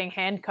Mark being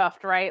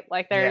handcuffed, right?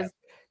 Like there's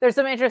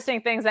some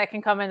interesting things that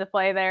can come into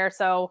play there.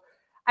 So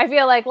I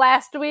feel like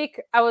last week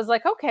I was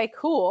like, okay,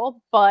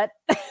 cool, but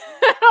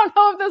I don't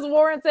know if this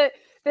warrants it.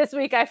 This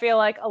week I feel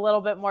like a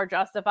little bit more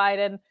justified,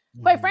 and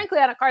quite frankly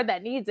on a card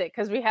that needs it,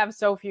 because we have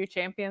so few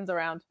champions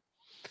around.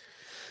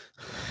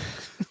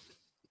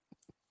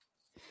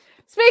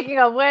 Speaking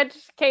of which,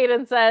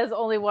 Caden says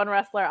only one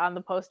wrestler on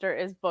the poster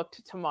is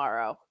booked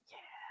tomorrow.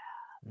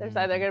 Yeah, there's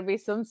either going to be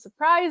some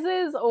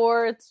surprises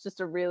or it's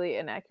just a really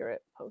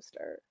inaccurate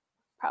poster.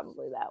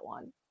 Probably that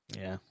one.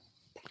 Yeah,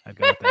 I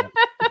got that.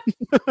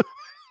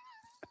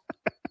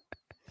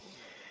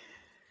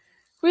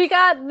 We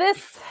got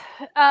this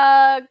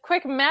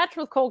quick match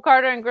with Cole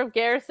Carter and Griff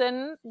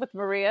Garrison, with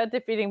Maria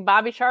defeating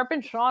Bobby Sharp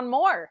and Sean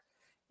Moore.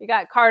 You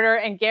got Carter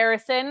and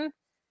Garrison.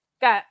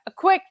 Got a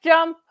quick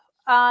jump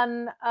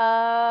on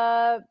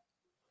can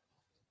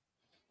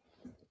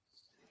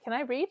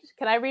I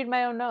read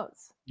my own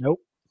notes? Nope.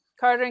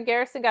 Carter and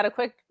Garrison got a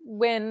quick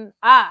win.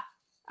 I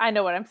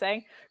know what I'm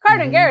saying.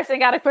 Carter and Garrison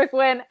got a quick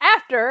win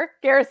after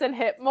Garrison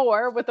hit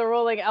Moore with a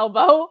rolling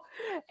elbow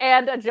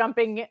and a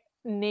jumping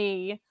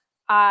knee.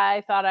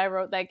 I thought I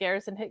wrote that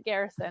Garrison hit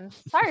Garrison.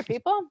 Sorry,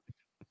 people.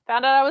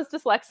 Found out I was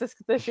dyslexic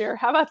this year.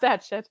 How about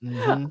that shit?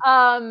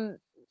 I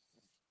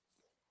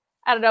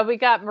don't know. We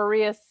got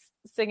Maria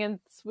singing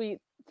Sweet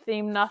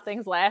Theme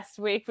Nothings last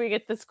week. We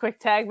get this quick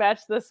tag match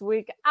this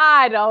week.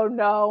 I don't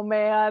know,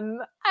 man.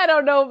 I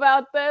don't know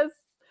about this.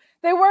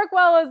 They work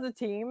well as a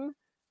team.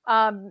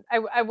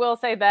 I will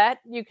say that.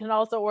 You can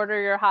also order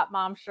your Hot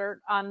Mom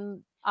shirt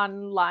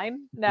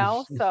online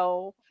now,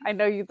 so I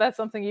know that's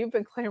something you've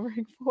been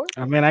clamoring for.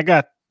 I mean, I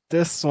got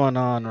this one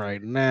on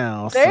right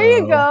now. There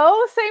you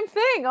go. Same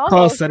thing. Almost,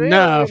 close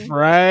enough,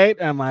 right?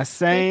 Am I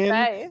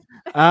saying?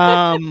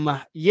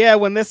 Yeah,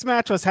 when this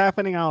match was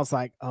happening, I was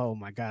like, oh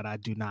my God, I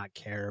do not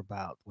care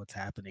about what's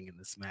happening in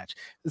this match.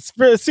 It's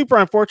super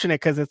unfortunate,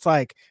 because it's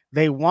like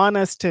they want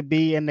us to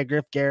be in the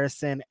Griff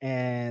Garrison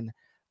and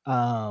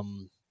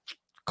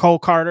Cole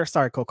Carter.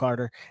 Sorry, Cole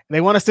Carter. They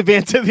want us to be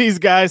into these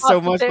guys so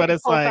much, but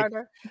it's like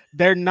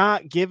they're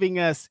not giving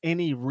us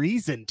any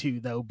reason to,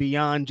 though,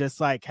 beyond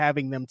just like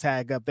having them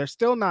tag up. They're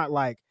still not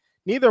like,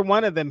 neither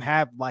one of them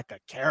have like a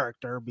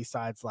character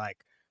besides like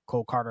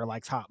Cole Carter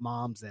likes hot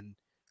moms and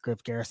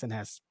Griff Garrison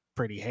has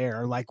pretty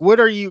hair. Like, what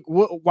are you?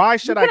 Why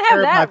should I care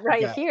have that about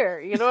right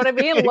here? You know what I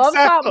mean? Love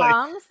hot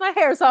moms. My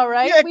hair's all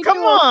right. Yeah, come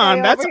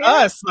on, that's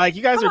us. Like,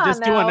 you guys are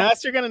just doing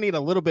us. You're gonna need a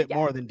little bit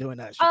more than doing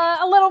us.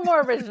 A little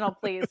more original,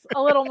 please.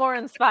 A little more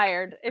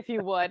inspired, if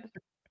you would.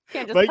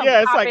 Can't just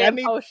it's like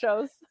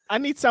I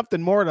need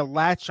something more to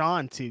latch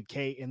on to,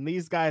 Kate. And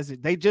these guys,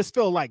 they just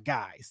feel like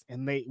guys,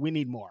 and we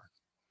need more.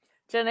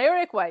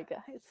 Generic white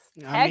guys.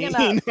 I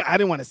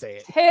didn't want to say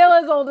it. Tale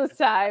as old as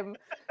time.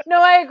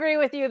 No, I agree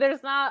with you.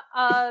 There's not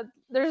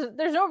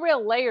there's no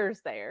real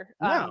layers there.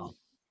 No.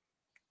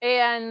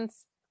 And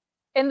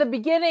in the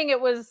beginning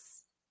it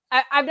was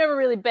I've never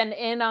really been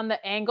in on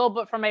the angle,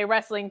 but from a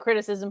wrestling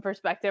criticism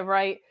perspective,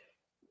 right?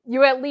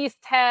 You at least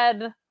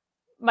had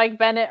Mike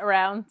Bennett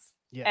around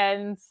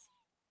and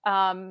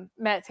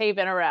Matt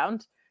Taven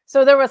around.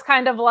 So there was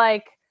kind of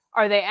like,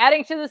 are they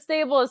adding to the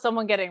stable? Is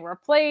someone getting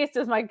replaced?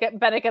 Is Mike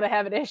Bennett going to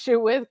have an issue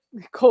with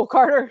Cole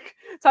Carter?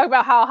 Talk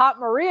about how hot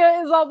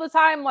Maria is all the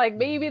time. Like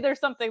maybe there's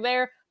something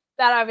there.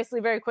 That obviously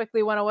very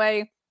quickly went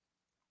away.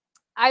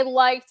 I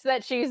liked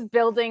that she's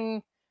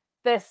building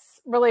this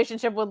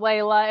relationship with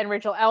Layla and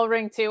Rachel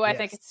Ellering too. I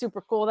think it's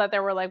super cool that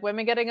there were like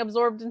women getting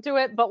absorbed into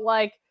it, but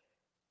like,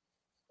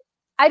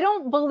 I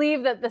don't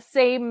believe that the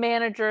same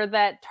manager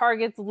that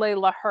targets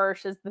Layla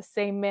Hirsch is the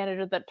same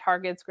manager that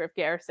targets Griff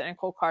Garrison and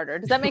Cole Carter.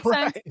 Does that make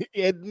sense?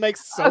 It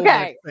makes so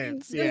much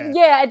sense.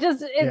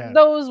 Yeah.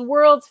 Those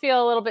worlds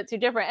feel a little bit too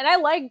different. And I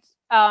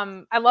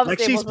love like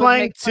she's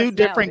playing two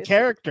different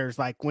characters.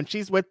 Like when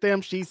she's with them,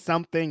 she's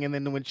something, and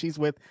then when she's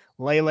with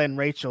Layla and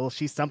Rachel,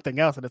 she's something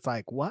else. And it's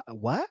like, what?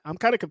 I'm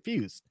kind of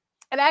confused.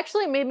 It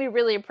actually made me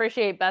really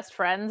appreciate Best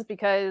Friends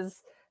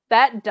because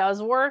that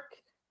does work.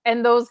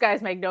 And those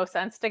guys make no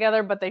sense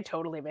together, but they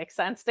totally make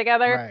sense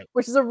together,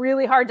 which is a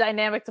really hard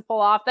dynamic to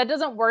pull off. That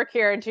doesn't work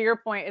here. And to your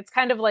point, it's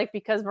kind of like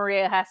because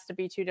Maria has to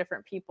be two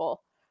different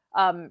people.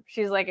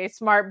 She's like a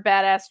smart,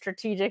 badass,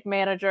 strategic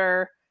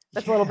manager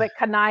that's a little bit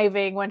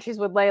conniving when she's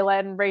with Layla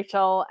and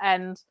Rachel.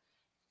 And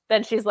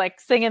then she's like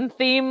singing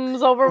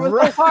themes over with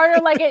Cole Carter.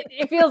 Like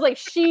it feels like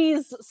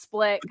she's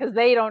split because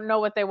they don't know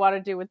what they want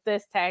to do with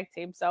this tag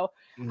team. So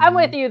I'm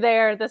with you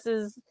there. It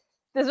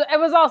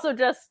was also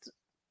just...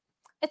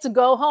 It's a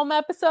go-home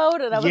episode,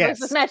 and I was like,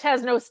 this match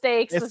has no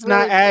stakes. It's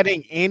not really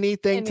adding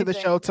anything to the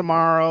show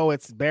tomorrow.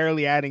 It's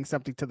barely adding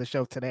something to the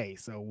show today.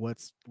 So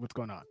what's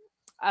going on?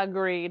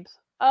 Agreed.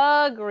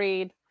 Guys,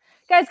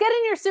 get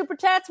in your super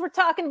chats. We're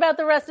talking about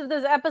the rest of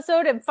this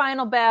episode and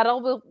Final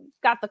Battle. We've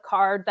got the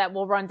card that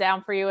we'll run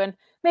down for you and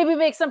maybe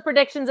make some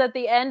predictions at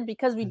the end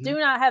because we do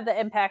not have the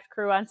Impact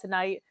crew on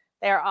tonight.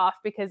 They are off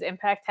because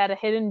Impact had a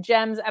Hidden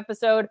Gems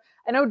episode.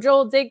 I know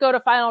Joel did go to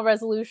Final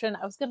Resolution.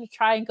 I was going to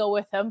try and go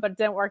with him, but it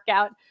didn't work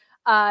out.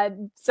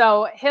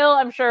 So he'll,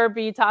 I'm sure,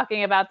 be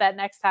talking about that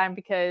next time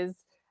because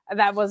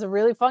that was a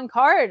really fun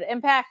card.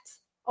 Impact,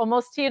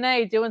 almost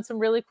TNA, doing some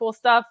really cool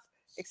stuff,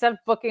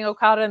 except booking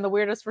Okada in the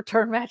weirdest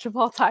return match of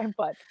all time,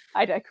 but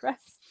I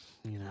digress.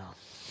 Hey,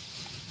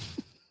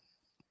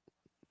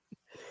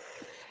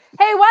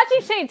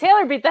 watching Shane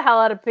Taylor beat the hell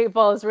out of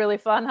people is really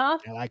fun, huh?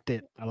 I liked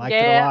it. I liked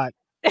it a lot.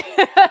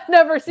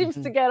 Never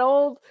seems to get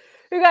old.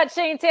 We got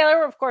Shane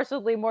Taylor, of course,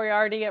 with Lee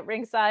Moriarty at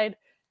ringside,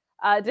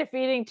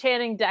 defeating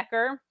Channing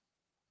Decker.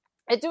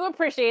 I do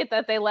appreciate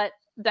that they let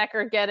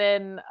Decker get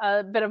in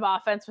a bit of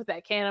offense with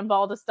that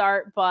cannonball to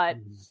start, but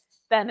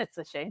then it's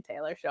the Shane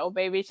Taylor show,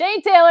 baby.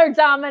 Shane Taylor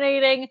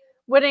dominating,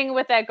 winning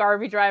with that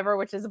Garvey driver,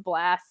 which is a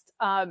blast.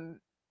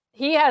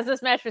 He has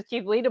this match with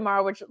Keith Lee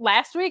tomorrow, which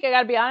last week, I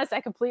got to be honest,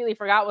 I completely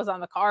forgot was on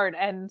the card,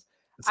 and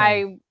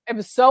I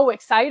am so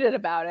excited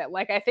about it.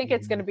 Like, I think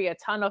it's going to be a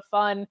ton of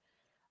fun.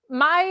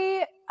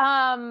 My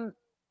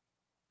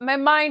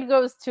mind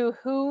goes to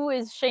who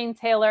is Shane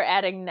Taylor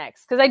adding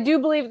next? Because I do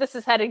believe this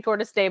is heading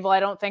toward a stable. I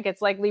don't think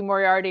it's like Lee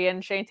Moriarty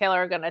and Shane Taylor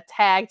are going to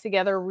tag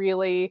together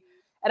really.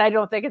 And I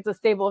don't think it's a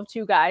stable of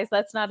two guys.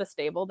 That's not a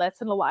stable.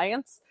 That's an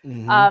alliance.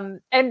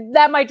 And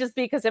that might just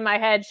be because in my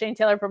head, Shane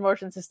Taylor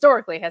Promotions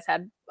historically has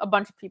had a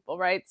bunch of people,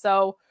 right?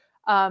 So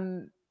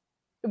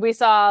we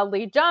saw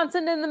Lee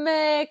Johnson in the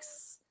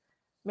mix.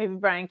 Maybe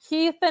Brian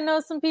Keith, I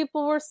know some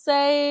people were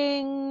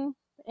saying.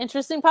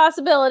 Interesting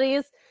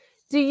possibilities.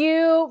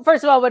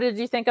 First of all, what did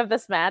you think of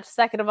this match?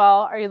 Second of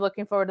all, are you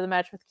looking forward to the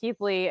match with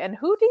Keith Lee? And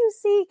who do you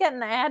see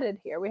getting added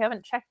here? We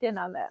haven't checked in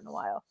on that in a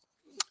while.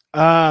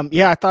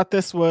 I thought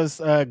this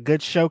was a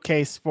good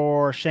showcase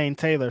for Shane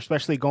Taylor,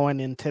 especially going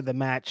into the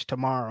match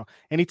tomorrow.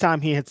 Anytime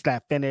he hits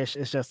that finish,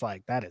 it's just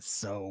like, that is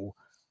so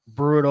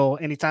brutal.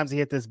 Anytime he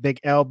hit this big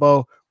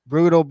elbow,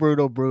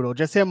 brutal.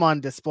 Just him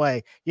on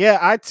display. Yeah,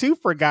 I too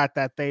forgot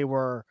that they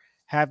were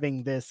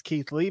having this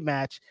Keith Lee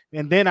match.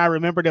 And then I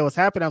remembered it was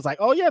happening. I was like,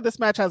 oh yeah, this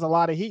match has a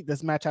lot of heat.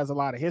 This match has a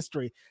lot of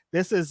history.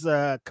 This is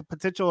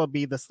potential to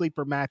be the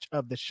sleeper match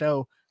of the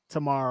show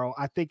tomorrow.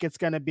 I think it's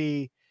going to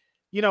be,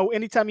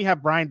 anytime you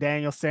have Bryan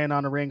Danielson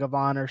on a Ring of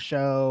Honor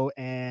show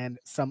and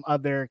some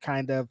other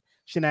kind of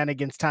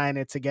shenanigans tying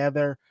it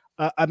together,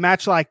 a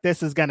match like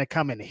this is going to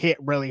come and hit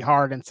really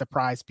hard and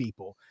surprise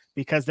people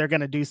because they're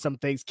going to do some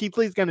things. Keith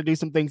Lee's going to do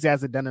some things he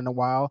hasn't done in a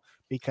while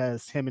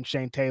because him and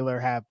Shane Taylor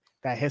have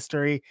that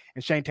history,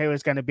 and Shane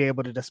Taylor's going to be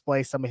able to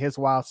display some of his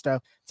wild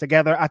stuff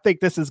together. I think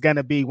this is going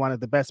to be one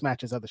of the best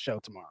matches of the show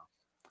tomorrow.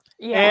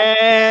 Yeah.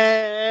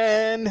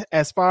 And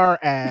as far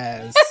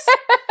as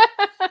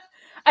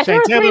Shane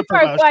Taylor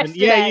promotion,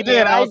 yeah, you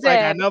did. I was like,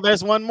 I know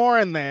there's one more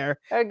in there.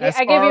 I gave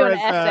you an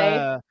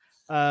essay.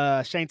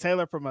 Shane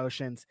Taylor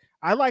promotions.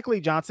 I like Lee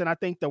Johnson. I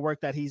think the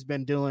work that he's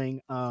been doing,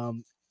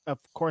 of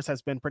course,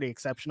 has been pretty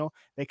exceptional.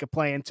 They could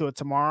play into it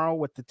tomorrow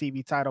with the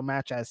TV title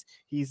match as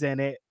he's in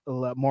it.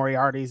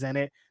 Moriarty's in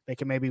it. They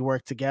can maybe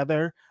work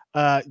together.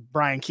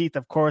 Brian Keith,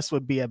 of course,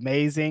 would be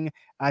amazing.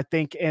 I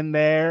think in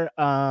there.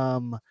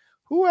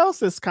 Who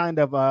else is kind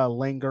of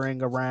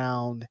lingering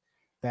around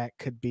that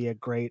could be a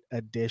great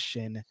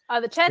addition?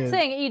 The chat's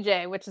saying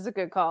EJ, which is a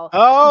good call.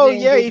 Oh,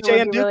 yeah,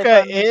 EJ and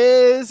Nduka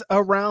is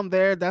around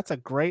there. That's a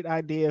great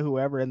idea,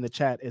 whoever in the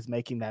chat is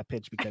making that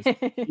pitch, because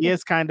he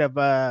is kind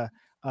of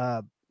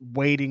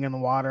wading in the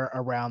water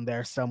around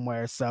there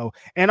somewhere. So,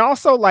 and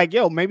also like,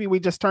 maybe we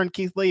just turn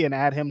Keith Lee and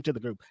add him to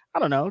the group. I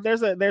don't know.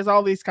 There's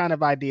all these kind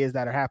of ideas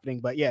that are happening.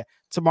 But yeah,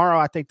 tomorrow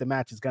I think the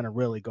match is going to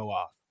really go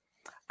off.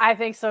 I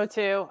think so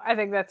too. I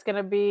think that's going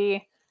to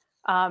be,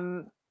 I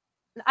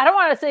don't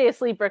want to say a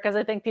sleeper because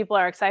I think people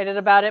are excited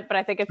about it, but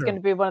I think it's going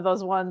to be one of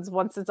those ones,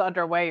 once it's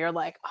underway, you're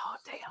like, oh,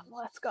 damn,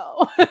 let's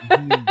go.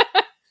 Mm-hmm.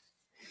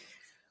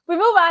 We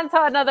move on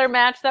to another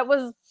match that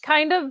was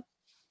kind of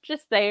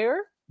just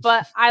there,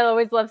 but I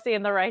always love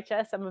seeing the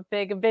Righteous. I'm a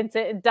big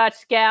Vincent and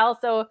Dutch gal.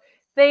 So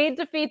they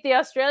defeat the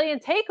Australian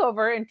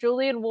Takeover and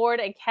Julian Ward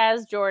and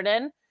Kaz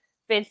Jordan.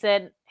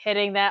 Vincent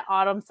hitting that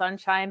Autumn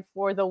Sunshine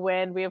for the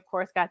win. We, of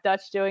course, got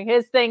Dutch doing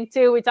his thing,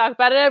 too. We talk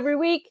about it every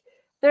week.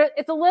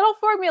 It's a little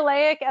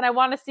formulaic, and I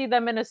want to see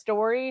them in a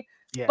story.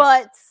 Yes.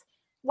 But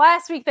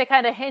last week, they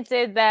kind of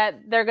hinted that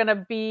they're going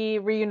to be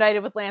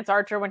reunited with Lance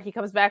Archer when he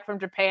comes back from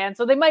Japan.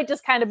 So they might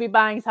just kind of be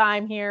buying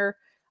time here.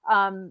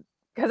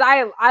 Because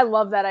I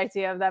love that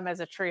idea of them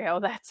as a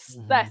trio.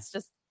 That's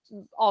just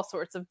all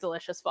sorts of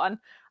delicious fun.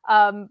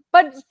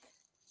 But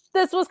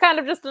this was kind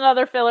of just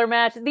another filler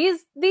match.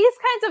 These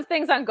kinds of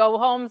things on go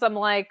homes, I'm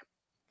like,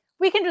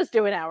 we can just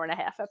do an hour and a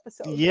half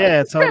episode. Yeah,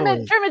 like,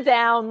 totally. Trim it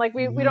down. Like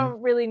we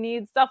don't really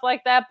need stuff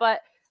like that.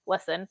 But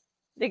listen,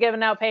 they're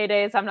giving out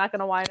paydays. I'm not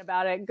going to whine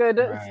about it. Good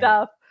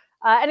stuff.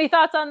 Any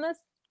thoughts on this?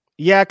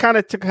 Yeah, I kind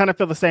of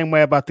feel the same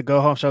way about the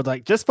go home shows.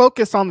 Like, just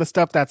focus on the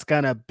stuff that's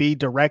gonna be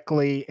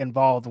directly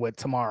involved with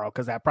tomorrow,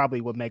 because that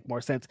probably would make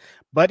more sense.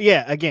 But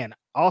yeah, again,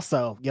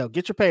 also,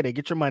 get your payday,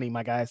 get your money,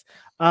 my guys.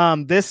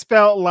 This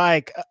felt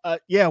like,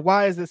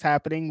 why is this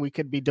happening? We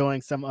could be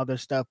doing some other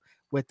stuff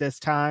with this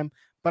time,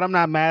 but I'm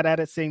not mad at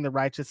it. Seeing the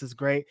Righteous is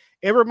great.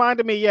 It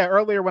reminded me,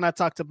 earlier when I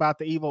talked about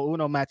the Evil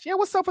Uno match. Yeah,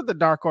 what's up with the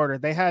Dark Order?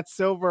 They had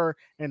Silver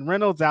and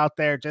Reynolds out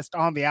there just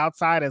on the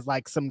outside as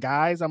like some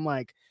guys. I'm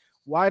like,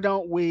 why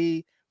don't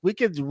we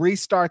could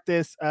restart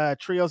this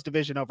trios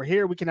division over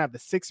here. We can have the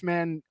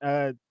 6-man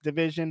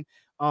division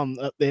in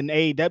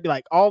AEW.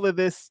 Like, all of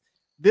this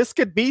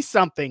could be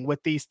something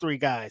with these 3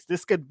 guys.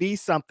 This could be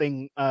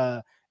something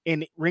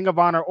in Ring of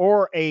Honor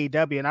or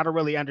AEW, and I don't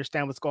really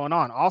understand what's going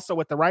on. Also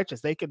with the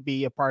Righteous, they could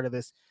be a part of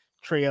this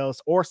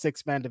trios or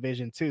 6-man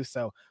division too.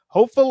 So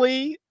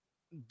hopefully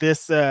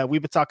this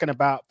we've been talking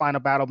about Final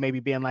Battle maybe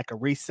being like a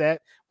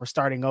reset. We're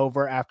starting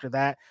over after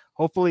that.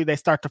 Hopefully they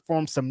start to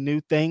form some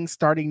new things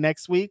starting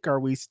next week, or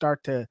we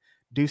start to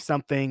do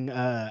something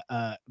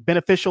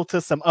beneficial to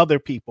some other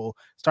people,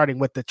 starting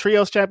with the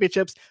trios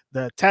championships,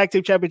 the tag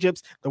team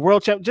championships, the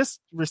world champ. Just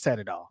reset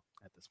it all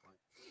at this point.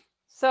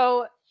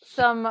 So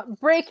some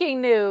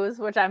breaking news,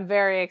 which I'm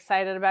very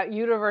excited about.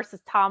 Yuta versus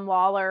Tom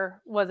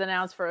Lawler was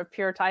announced for a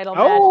pure title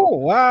match. Oh,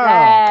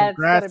 wow.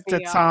 Congrats to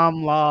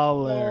Tom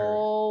Lawler. A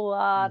whole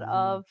lot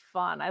of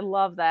fun. I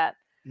love that.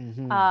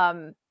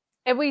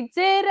 And we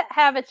did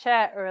have a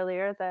chat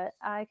earlier that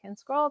I can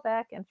scroll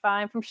back and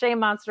find from Shea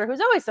Monster, who's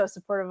always so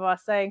supportive of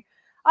us, saying,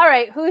 all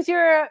right, who's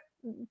your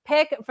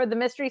pick for the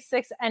Mystery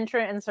 6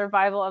 entrant in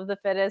Survival of the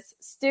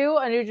Fittest? Stu,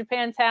 a New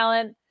Japan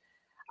talent,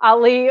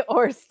 Ali,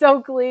 or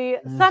Stokely?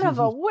 Son of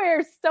a,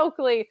 where's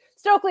Stokely?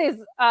 Stokely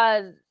is,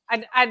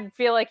 I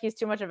feel like he's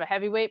too much of a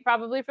heavyweight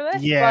probably for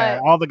this. Yeah,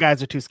 but all the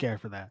guys are too scared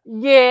for that.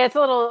 Yeah, it's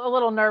a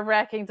little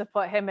nerve-wracking to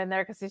put him in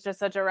there because he's just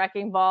such a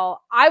wrecking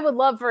ball. I would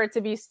love for it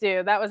to be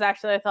Stu. That was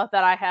actually a thought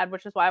that I had,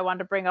 which is why I wanted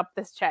to bring up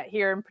this chat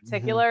here in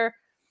particular.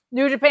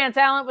 New Japan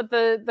talent with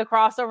the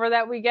crossover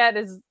that we get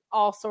is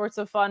all sorts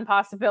of fun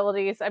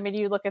possibilities. I mean,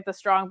 you look at the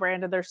Strong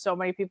brand and there's so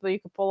many people you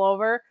could pull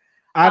over.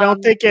 I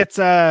don't think it's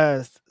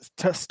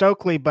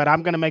Stokely, but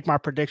I'm going to make my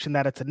prediction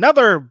that it's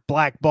another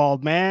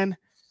blackballed man.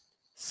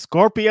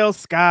 Scorpio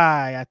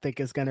Sky, I think,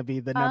 is going to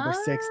be the number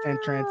 6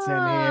 entrance in here.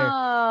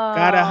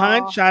 Got a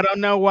hunch. I don't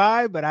know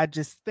why, but I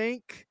just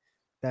think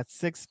that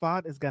 6th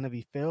spot is going to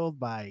be filled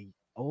by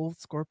old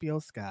Scorpio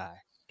Sky,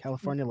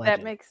 California legend.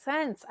 That makes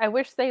sense. I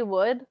wish they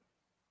would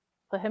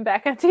put him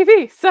back on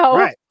TV.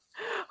 So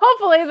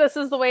hopefully this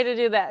is the way to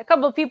do that. A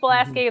couple of people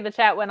asking in the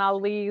chat when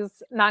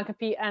Ali's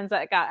non-compete ends,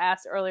 that got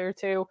asked earlier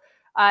too.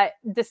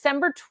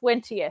 December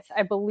 20th,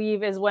 I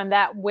believe, is when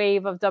that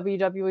wave of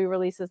WWE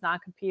releases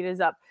non-compete is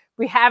up.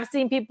 We have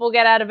seen people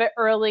get out of it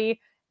early,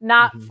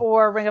 not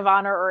for Ring of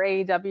Honor or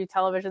AEW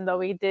television, though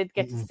we did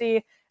get to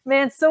see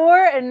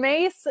Mansoor and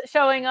Mace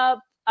showing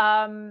up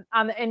on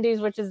the indies,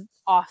 which is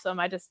awesome.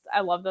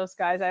 I love those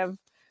guys. I have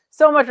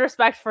so much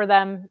respect for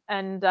them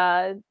and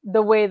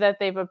the way that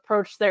they've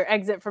approached their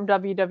exit from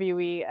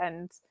WWE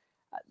and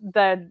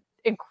the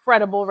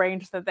incredible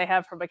range that they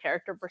have from a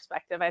character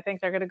perspective. I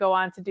think they're going to go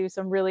on to do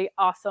some really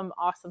awesome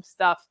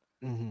stuff.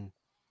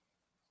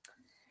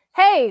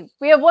 Hey,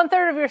 we have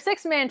 1/3 of your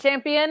 6-man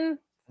champion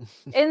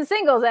in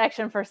singles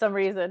action for some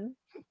reason.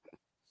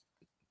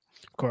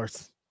 Of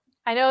course.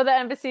 I know the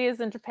embassy is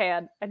in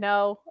Japan. I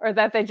know. Or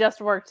that they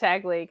just work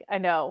Tag League. I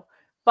know.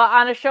 But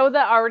on a show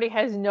that already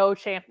has no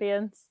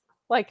champions,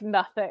 like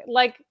nothing.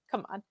 Like,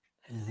 come on.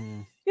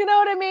 Mm-hmm. You know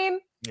what I mean?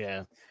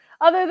 Yeah.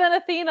 Other than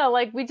Athena,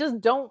 like, we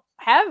just don't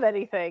have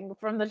anything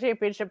from the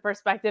championship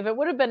perspective. It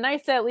would have been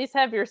nice to at least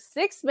have your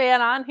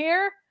 6-man on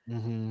here.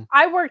 Mm-hmm.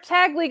 I Work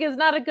Tag League is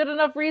not a good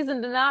enough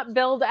reason to not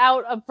build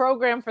out a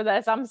program for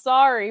this. I'm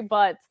sorry,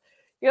 but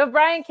you have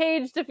Brian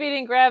Cage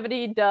defeating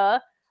Gravity,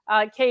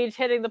 Cage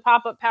hitting the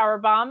pop-up power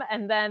bomb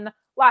and then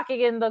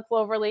locking in the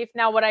Cloverleaf.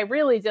 Now, what I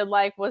really did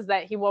like was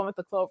that he won with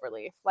the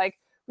Cloverleaf. Like,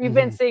 we've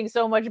been seeing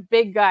so much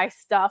big guy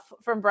stuff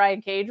from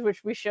Brian Cage,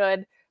 which we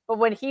should. But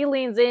when he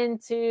leans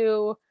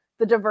into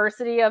the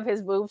diversity of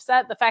his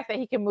moveset, the fact that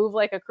he can move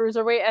like a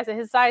cruiserweight at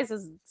his size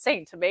is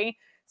insane to me.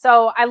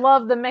 So I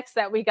love the mix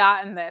that we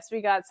got in this.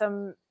 We got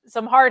some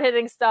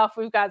hard-hitting stuff.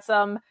 We've got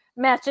some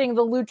matching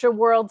the Lucha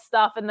World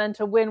stuff, and then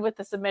to win with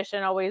the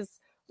submission always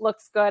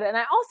looks good. And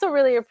I also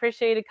really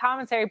appreciated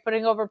commentary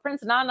putting over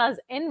Prince Nana's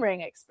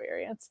in-ring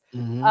experience.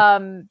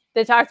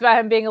 They talked about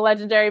him being a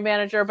legendary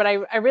manager, but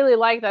I really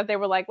like that they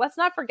were like, let's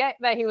not forget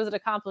that he was an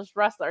accomplished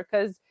wrestler,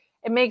 because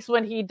it makes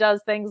when he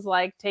does things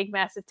like take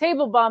massive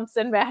table bumps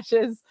in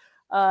matches,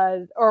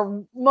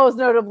 or most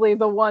notably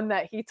the one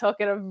that he took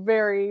in a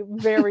very,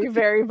 very,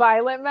 very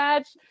violent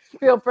match,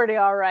 feel pretty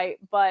all right.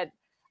 But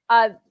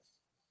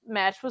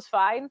match was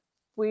fine.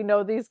 We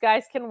know these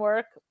guys can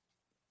work.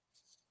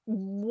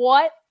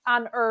 What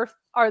on earth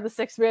are the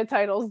 6-man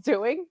titles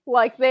doing?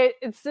 Like,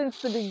 it's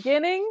since the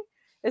beginning.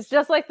 It's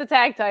just like the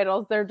tag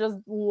titles. They're just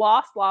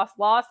lost.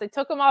 They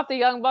took them off the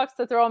Young Bucks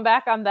to throw them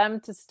back on them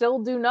to still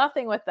do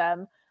nothing with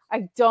them.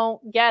 I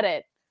don't get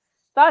it.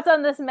 Thoughts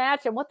on this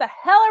match, and what the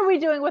hell are we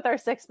doing with our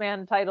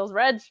 6-man titles,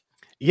 Reg?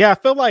 Yeah, I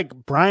feel like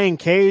Brian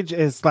Cage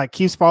is like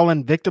keeps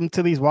falling victim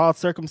to these wild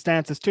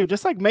circumstances too.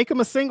 Just like make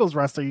him a singles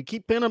wrestler. You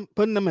keep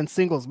putting him in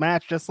singles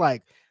match, just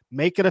like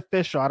make it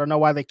official. I don't know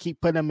why they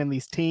keep putting him in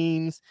these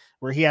teams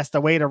where he has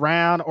to wait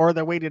around, or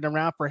they're waiting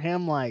around for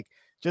him. Like,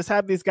 just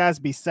have these guys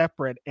be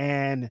separate,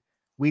 and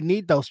we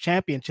need those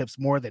championships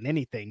more than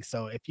anything.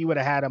 So if you would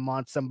have had him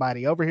on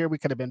somebody over here, we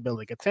could have been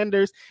building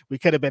contenders. We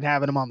could have been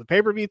having him on the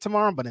pay-per-view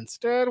tomorrow, but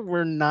instead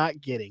we're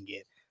not getting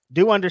it.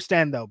 Do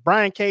understand though,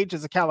 Brian Cage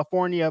is a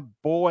California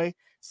boy,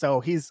 so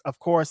he's of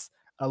course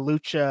a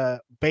lucha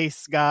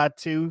base god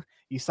too.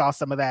 You saw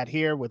some of that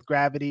here with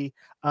Gravity,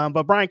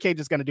 but Brian Cage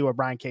is going to do what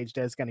Brian Cage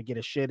does. Going to get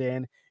his shit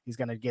in. He's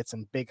going to get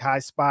some big high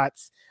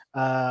spots.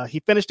 He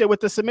finished it with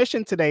the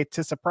submission today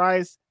to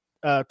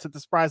the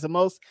surprise of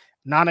most.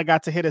 Nana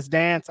got to hit his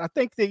dance. I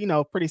think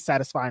that, pretty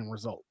satisfying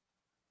result.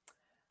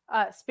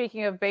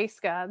 Speaking of base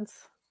gods,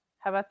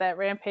 how about that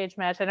Rampage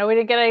match? I know we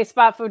didn't get any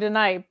spot food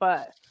tonight,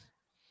 but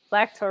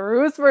Black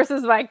Taurus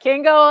versus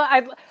Vikingo.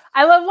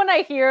 I love when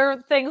I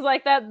hear things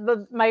like that.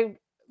 My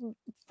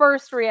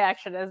first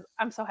reaction is,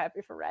 I'm so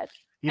happy for Reg.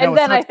 And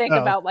then I think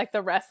about like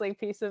the wrestling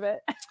piece of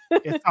it.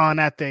 It's on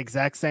at the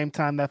exact same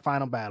time that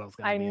final battle's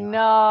going to be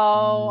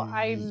on.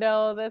 I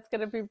know. That's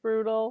going to be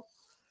brutal.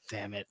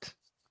 Damn it.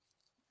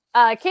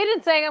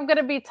 Caden saying I'm going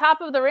to be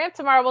top of the ramp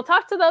tomorrow. We'll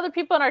talk to the other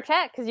people in our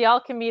chat because y'all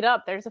can meet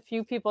up. There's a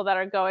few people that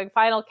are going.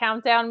 Final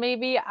countdown,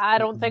 maybe. I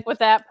don't think with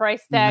that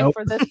price tag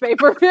for this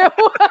pay-per-view.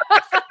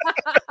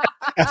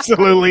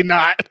 Absolutely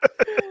not.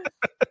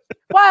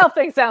 Wild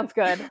Thing sounds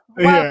good.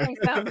 Thing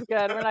sounds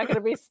good. We're not going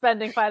to be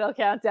spending Final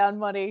Countdown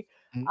money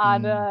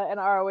on an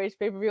ROH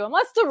pay-per-view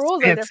unless the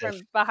rules are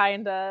different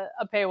behind a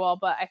paywall,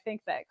 but I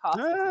think that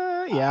costs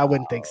I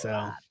wouldn't think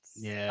so.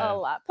 A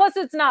lot. Plus,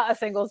 it's not a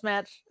singles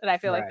match, and I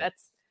feel like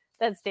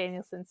that's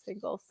Danielson's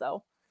singles.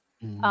 So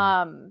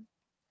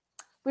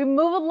we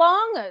move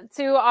along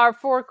to our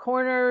Four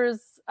Corners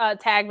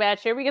tag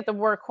match here. We get the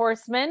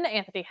Workhorsemen,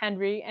 Anthony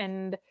Henry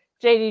and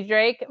JD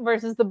Drake,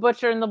 versus the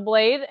Butcher and the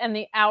Blade and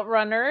the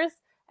Outrunners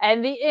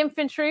and the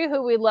Infantry,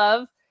 who we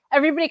love.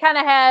 Everybody kind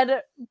of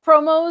had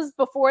promos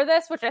before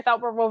this, which I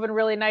thought were woven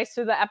really nice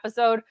through the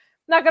episode.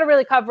 I'm not going to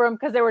really cover them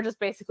because they were just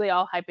basically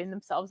all hyping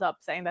themselves up,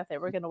 saying that they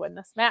were going to win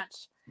this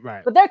match.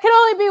 Right. But there can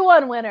only be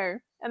one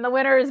winner, and the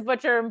winner is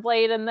Butcher and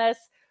Blade in this.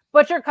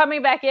 Butcher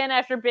coming back in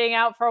after being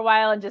out for a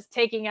while and just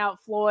taking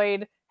out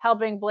Floyd,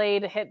 helping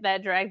Blade hit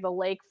that Drag the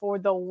Lake for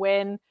the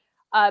win.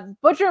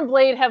 Butcher and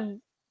Blade have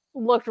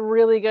looked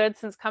really good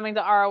since coming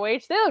to ROH.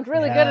 They looked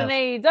really good in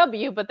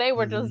AEW, but they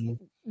were just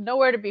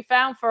nowhere to be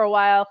found for a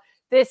while.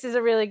 This is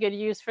a really good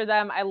use for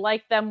them. I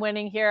like them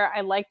winning here.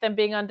 I like them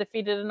being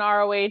undefeated in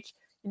ROH.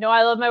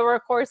 I love my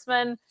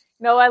Workhorsemen.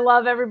 I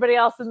love everybody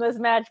else in this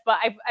match, but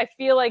I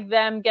feel like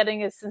them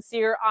getting a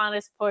sincere,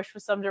 honest push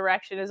with some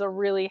direction is a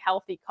really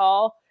healthy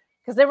call,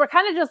 because they were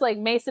kind of just like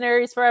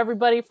mercenaries for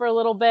everybody for a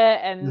little bit,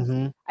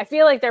 and I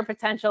feel like their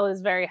potential is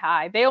very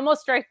high. They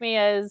almost strike me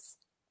as,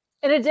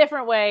 in a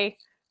different way,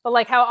 but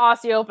like how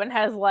Aussie Open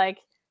has like,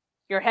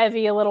 you're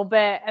heavy a little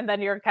bit, and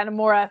then you're kind of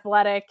more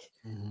athletic,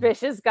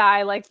 vicious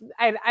guy. Like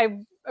I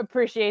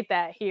appreciate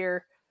that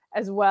here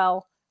as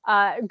well.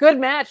 Good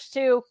match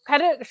too.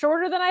 Kind of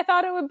shorter than I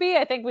thought it would be.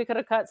 I think we could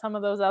have cut some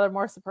of those other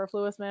more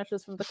superfluous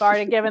matches from the card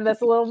and given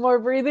this a little more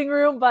breathing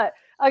room. But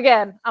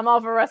again, I'm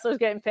all for wrestlers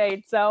getting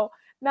paid, so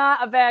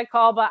not a bad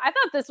call. But I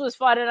thought this was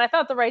fun, and I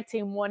thought the right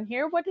team won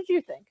here. What did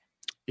you think?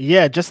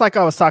 Yeah, just like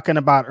I was talking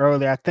about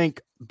earlier, I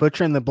think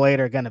Butcher and the Blade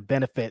are going to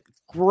benefit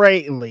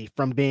greatly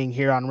from being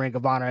here on Ring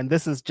of Honor, and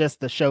this is just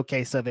the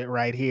showcase of it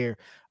right here.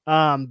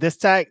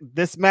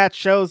 This match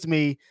shows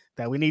me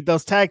that we need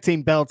those tag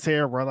team belts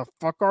here. Where the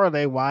fuck are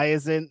they? Why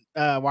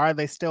are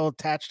they still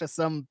attached to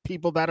some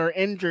people that are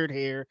injured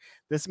here?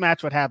 This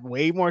match would have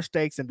way more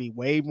stakes and be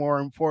way more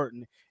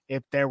important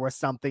if there was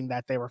something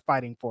that they were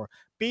fighting for.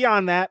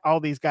 Beyond that, all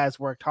these guys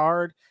worked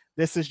hard.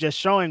 This is just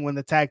showing when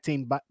the tag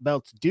team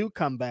belts do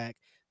come back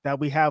that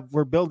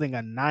we're building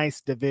a nice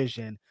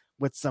division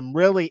with some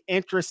really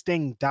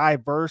interesting,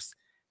 diverse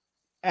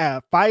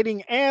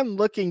fighting and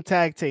looking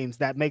tag teams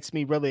that makes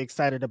me really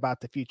excited about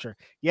the future.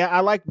 Yeah,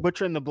 I like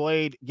Butcher and the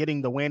Blade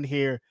getting the win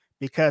here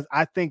because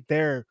I think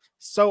they're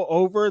so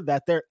over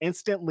that they're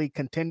instantly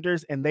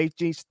contenders, and they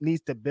just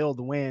need to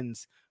build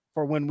wins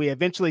for when we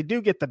eventually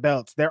do get the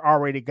belts. They're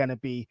already going to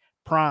be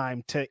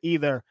primed to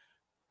either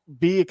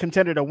be a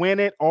contender to win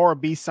it or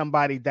be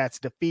somebody that's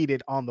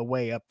defeated on the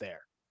way up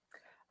there.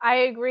 I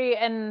agree.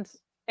 And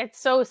it's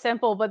so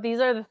simple, but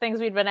these are the things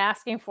we've been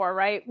asking for,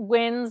 right?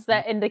 Wins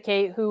that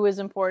indicate who is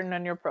important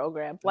on your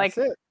program. Like,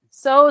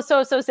 so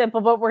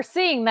simple, but we're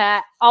seeing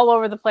that all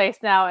over the place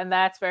now, and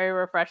that's very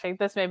refreshing.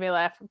 This made me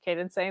laugh from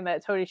Kaden saying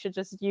that Tony should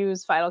just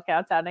use Final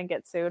Countdown and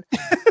get sued.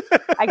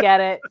 I get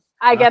it.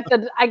 I get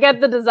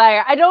the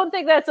desire. I don't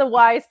think that's a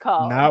wise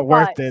call. Not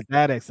worth it.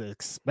 That is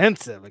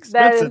expensive.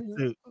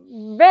 Suit.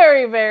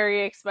 Very,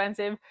 very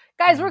expensive.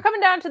 Guys, we're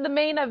coming down to the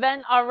main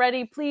event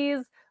already.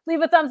 Please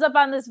leave a thumbs up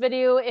on this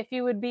video if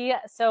you would be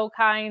so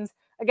kind.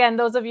 Again,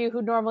 those of you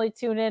who normally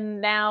tune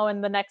in now in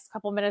the next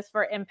couple minutes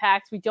for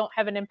Impact, we don't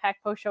have an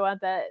Impact post show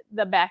at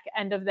the back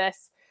end of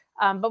this.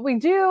 But we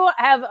do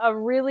have a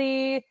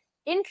really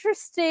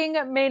interesting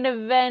main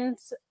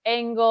event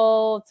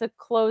angle to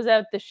close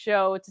out the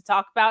show to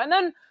talk about. And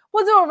then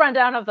we'll do a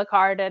rundown of the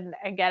card and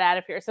get out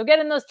of here. So get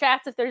in those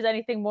chats if there's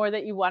anything more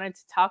that you wanted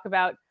to talk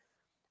about.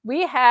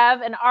 We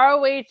have an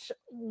ROH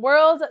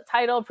World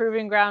Title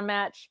Proving Ground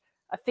match.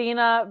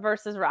 Athena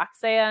versus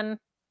Roxanne.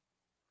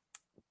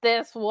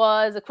 This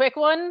was a quick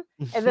one,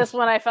 and this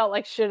one I felt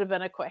like should have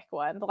been a quick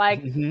one.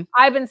 Like,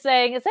 I've been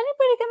saying, is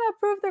anybody going to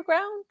prove their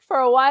ground for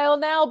a while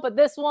now? But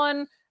this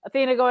one,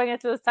 Athena going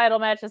into this title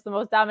match is the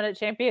most dominant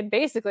champion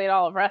basically in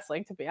all of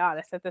wrestling, to be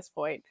honest, at this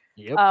point.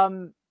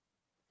 Yep.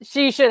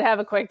 She should have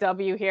a quick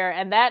W here,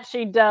 and that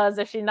she does.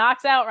 If she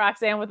knocks out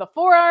Roxanne with a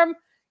forearm,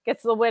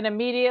 gets the win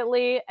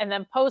immediately. And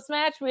then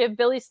post-match, we have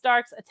Billy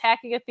Starks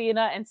attacking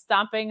Athena and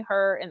stomping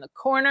her in the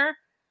corner.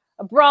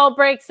 A brawl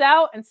breaks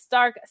out, and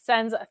Stark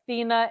sends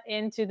Athena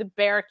into the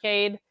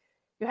barricade.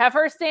 You have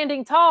her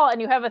standing tall,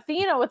 and you have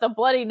Athena with a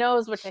bloody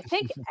nose, which I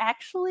think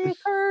actually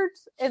occurred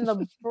in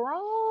the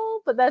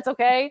brawl, but that's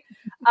okay.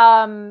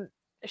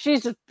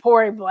 She's just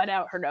pouring blood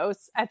out her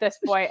nose at this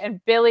point,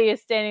 and Billy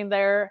is standing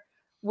there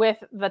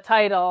with the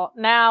title.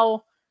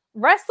 Now,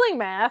 wrestling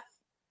math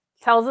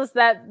tells us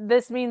that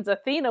this means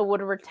Athena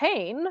would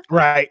retain.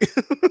 Right.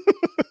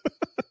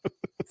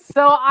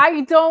 So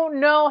I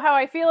don't know how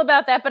I feel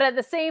about that, but at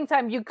the same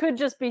time, you could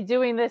just be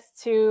doing this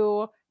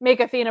to make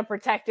Athena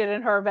protected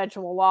in her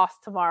eventual loss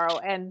tomorrow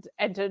and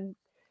to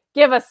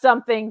give us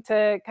something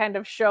to kind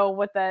of show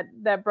what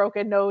that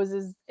broken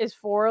nose is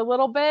for a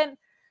little bit.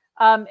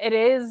 It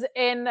is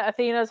in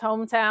Athena's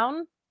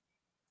hometown.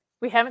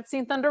 We haven't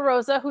seen Thunder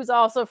Rosa, who's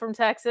also from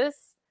Texas.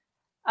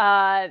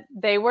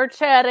 They were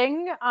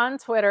chatting on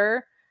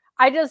Twitter.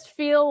 I just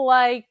feel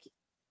like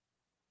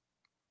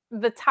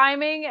the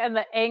timing and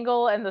the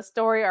angle and the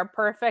story are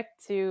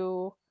perfect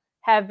to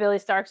have Billy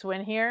Starks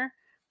win here.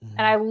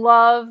 And I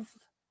love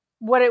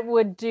what it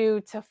would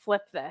do to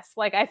flip this.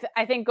 Like,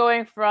 I think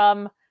going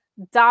from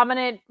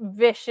dominant,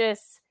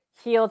 vicious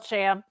heel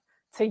champ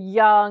to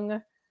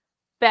young,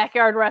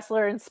 backyard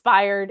wrestler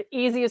inspired,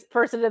 easiest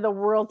person in the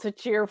world to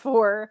cheer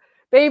for,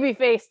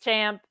 babyface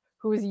champ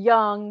who's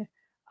young,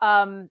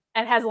 and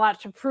has a lot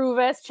to prove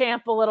as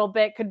champ a little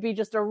bit, could be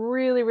just a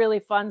really, really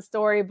fun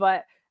story.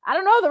 But I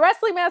don't know. The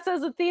wrestling match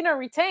says Athena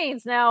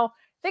retains. Now,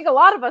 I think a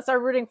lot of us are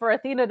rooting for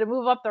Athena to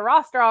move up the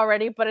roster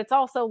already, but it's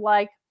also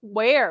like,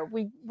 where?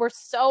 We're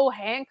so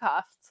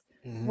handcuffed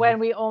when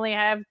we only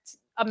have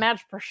a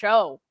match per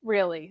show,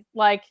 really.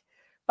 Like,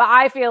 but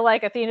I feel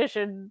like Athena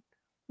should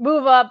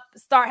move up,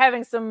 start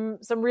having some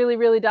really,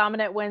 really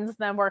dominant wins, and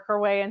then work her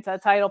way into a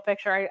title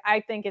picture.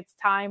 I think it's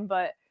time,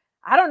 but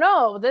I don't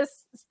know.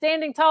 This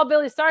standing tall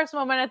Billy Starks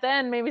moment at the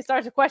end made me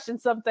start to question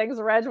some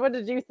things. Reg, what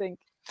did you think?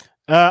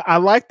 I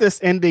like this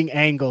ending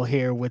angle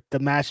here with the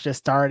match just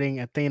starting,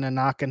 Athena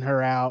knocking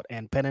her out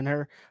and pinning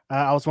her.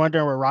 I was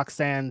wondering where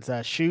Roxanne's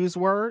shoes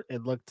were.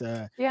 It looked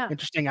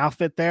interesting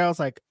outfit there. I was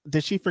like,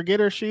 did she forget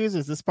her shoes?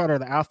 Is this part of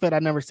the outfit?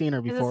 I've never seen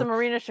her before. Is this a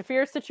Marina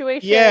Shafir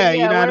situation? Yeah,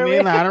 you know what I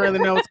mean? Like, I don't really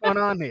know what's going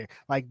on here.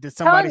 Like, did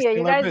somebody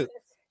steal her boots?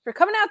 you're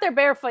coming out there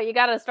barefoot, you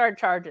got to start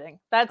charging.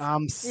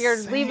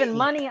 You're leaving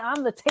money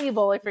on the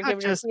table if you're giving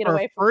your feet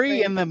away for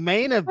free in the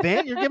main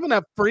event. You're giving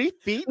up free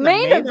feet in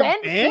main the main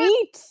event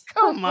feet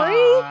for free.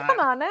 Come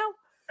on now.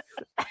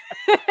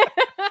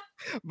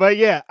 But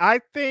yeah, I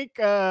think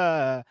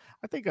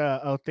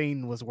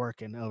Othene was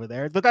working over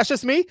there, but that's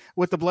just me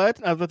with the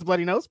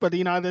bloody nose. But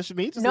that's just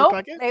me. Just nope, look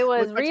like it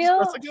was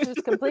real. She was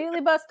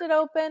completely busted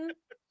open.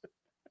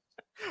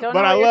 Don't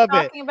know what I love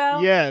it.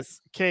 About. Yes,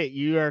 Kate,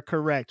 you are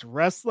correct.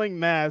 Wrestling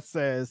Math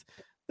says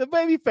the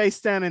babyface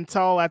standing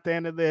tall at the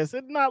end of this.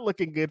 It's not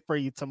looking good for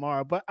you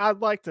tomorrow, but I'd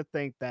like to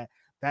think that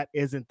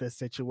isn't the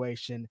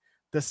situation.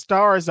 The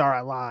stars are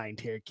aligned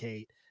here,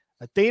 Kate.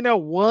 Athena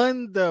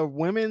won the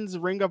Women's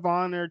Ring of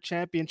Honor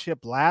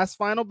Championship last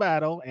Final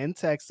Battle in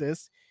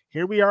Texas.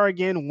 Here we are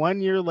again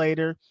 1 year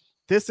later.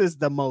 This is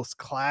the most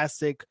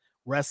classic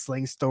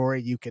wrestling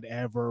story you could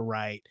ever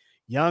write.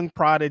 Young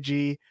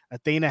prodigy,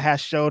 Athena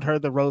has showed her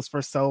the ropes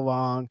for so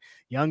long.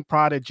 Young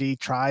prodigy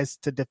tries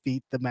to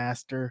defeat the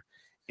master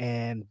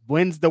and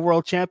wins the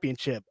world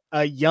championship.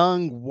 A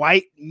young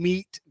white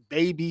meat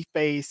baby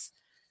face.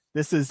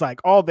 This is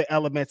like all the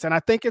elements. And I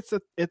think it's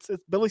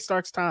Billie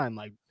Stark's time.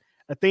 Like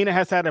Athena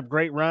has had a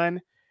great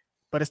run,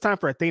 but it's time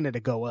for Athena to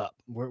go up.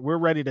 We're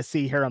ready to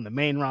see her on the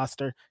main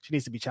roster. She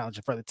needs to be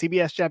challenging for the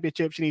TBS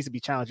championship. She needs to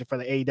be challenging for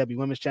the AEW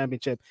Women's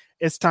Championship.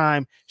 It's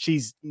time.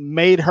 She's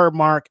made her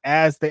mark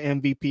as the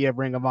MVP of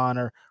Ring of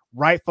Honor,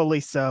 rightfully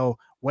so,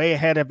 way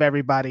ahead of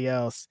everybody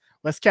else.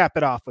 Let's cap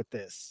it off with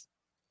this.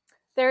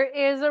 There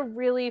is a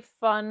really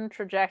fun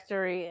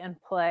trajectory in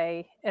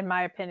play, in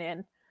my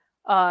opinion,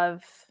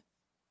 of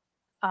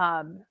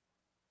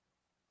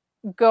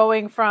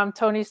going from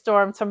Toni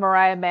Storm to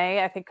Mariah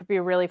May. I think could be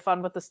really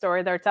fun with the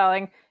story they're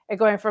telling, and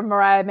going from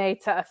Mariah May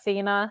to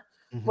Athena,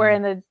 where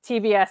in the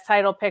TBS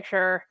title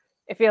picture,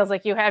 it feels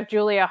like you have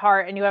Julia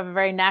Hart and you have a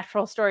very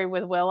natural story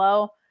with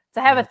Willow.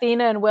 To have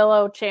Athena and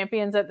Willow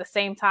champions at the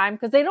same time,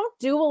 because they don't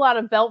do a lot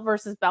of belt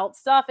versus belt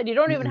stuff, and you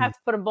don't even have to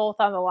put them both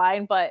on the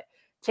line, but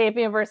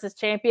champion versus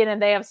champion,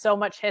 and they have so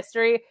much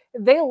history.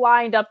 If they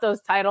lined up those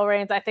title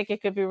reigns, I think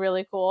it could be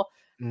really cool.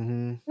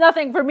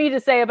 Nothing for me to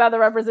say about the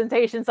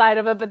representation side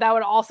of it, but that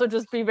would also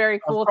just be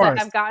very cool to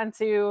have gotten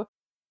to.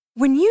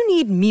 When you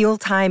need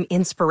mealtime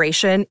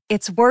inspiration,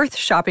 it's worth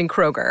shopping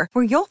Kroger,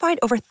 where you'll find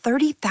over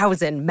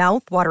 30,000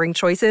 mouth-watering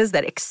choices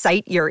that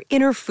excite your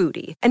inner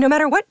foodie. And no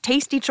matter what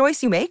tasty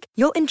choice you make,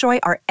 you'll enjoy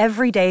our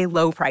everyday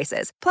low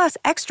prices, plus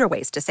extra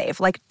ways to save,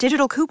 like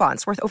digital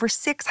coupons worth over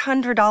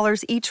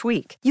 $600 each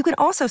week. You can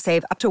also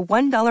save up to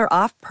 $1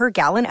 off per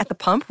gallon at the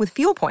pump with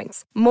fuel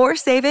points. More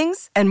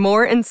savings and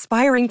more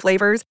inspiring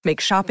flavors make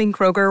shopping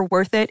Kroger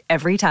worth it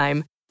every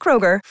time.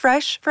 Kroger,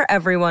 fresh for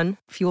everyone.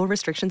 Fuel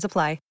restrictions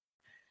apply.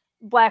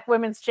 Black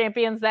women's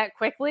champions that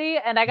quickly,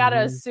 and I gotta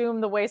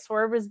assume the way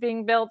Swerve is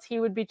being built, he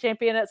would be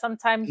champion at some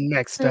time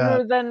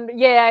sooner than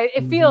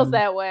it feels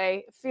that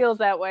way. It feels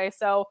that way.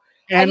 So,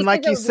 and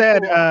like you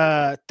said,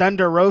 cool.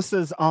 Thunder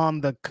Rosa's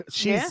on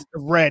she's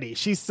ready.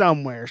 She's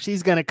somewhere.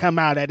 She's gonna come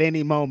out at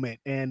any moment,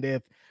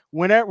 and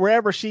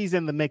wherever she's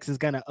in the mix is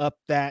gonna up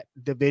that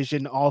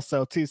division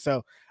also too.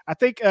 So I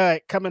think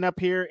coming up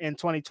here in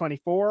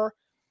 2024.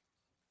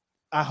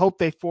 I hope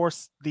they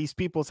force these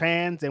people's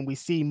hands and we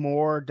see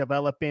more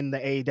develop in the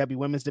AEW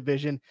women's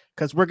division,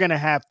 because we're going to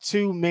have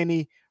too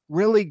many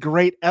really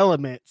great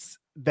elements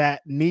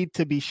that need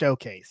to be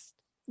showcased.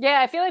 Yeah,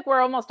 I feel like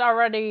we're almost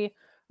already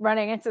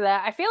running into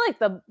that. I feel like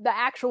the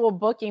actual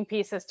booking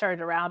piece has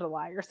turned around a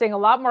lot. You're seeing a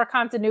lot more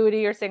continuity.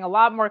 You're seeing a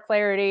lot more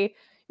clarity.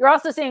 You're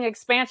also seeing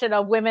expansion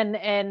of women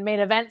in main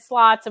event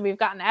slots, and we've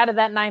gotten out of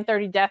that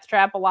 9:30 death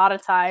trap a lot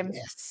of times.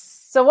 Yes.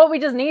 So what we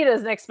just need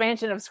is an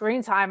expansion of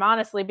screen time,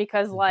 honestly,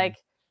 because like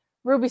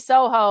Ruby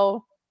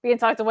Soho being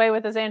tucked away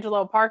with this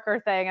Angelo Parker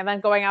thing and then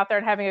going out there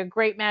and having a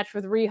great match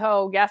with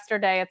Riho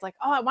yesterday. It's like,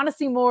 I want to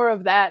see more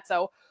of that.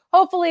 So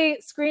hopefully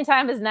screen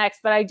time is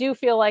next, but I do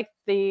feel like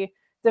the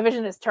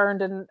division is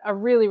turned in a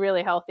really,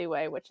 really healthy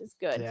way, which is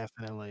good.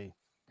 Definitely.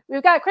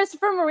 We've got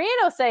Christopher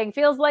Marino saying,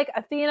 feels like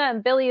Athena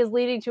and Billie is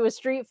leading to a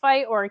street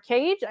fight or a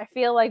cage. I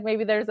feel like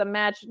maybe there's a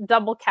match,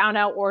 double count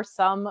out, or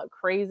some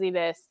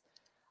craziness.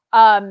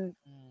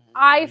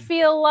 I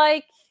feel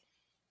like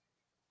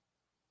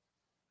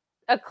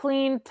a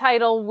clean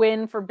title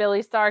win for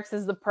Billie Starkz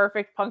is the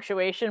perfect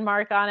punctuation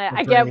mark on it.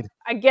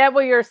 I get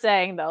what you're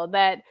saying, though,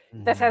 that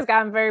this has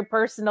gotten very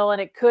personal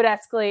and it could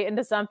escalate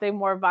into something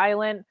more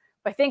violent.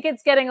 But I think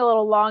it's getting a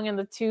little long in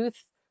the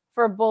tooth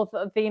for both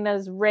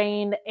Athena's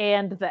reign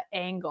and the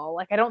angle.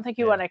 Like, I don't think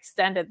you want to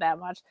extend it that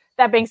much.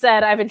 That being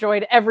said, I've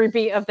enjoyed every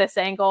beat of this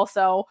angle,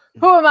 so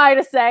who am I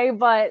to say?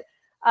 But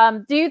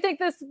do you think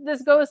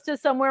this goes to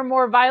somewhere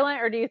more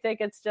violent, or do you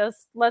think it's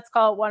just, let's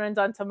call it one and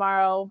done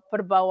tomorrow, put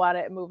a bow on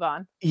it and move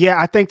on?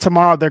 Yeah, I think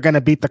tomorrow they're going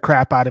to beat the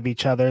crap out of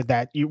each other,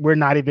 we're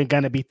not even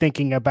going to be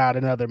thinking about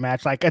another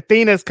match. Like,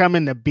 Athena's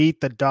coming to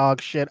beat the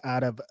dog shit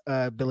out of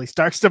Billie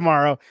Starkz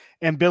tomorrow,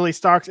 and Billie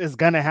Starkz is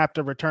going to have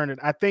to return it.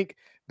 I think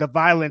the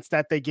violence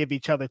that they give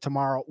each other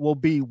tomorrow will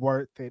be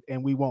worth it,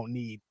 and we won't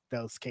need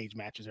those cage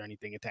matches or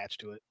anything attached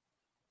to it.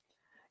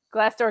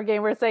 Glassdoor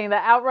Gamer saying the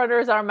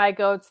Outrunners are my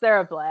goats. They're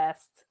a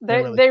blast.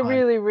 They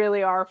really,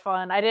 really are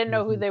fun. I didn't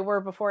know who they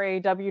were before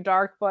AEW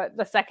Dark, but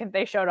the second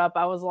they showed up,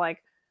 I was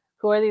like,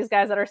 who are these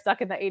guys that are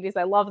stuck in the 80s?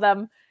 I love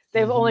them.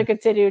 They've only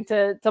continued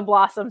to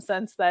blossom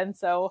since then.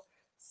 So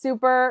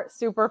super,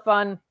 super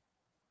fun.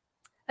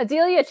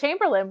 Adelia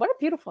Chamberlain, what a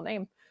beautiful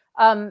name.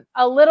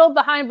 A little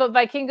behind, but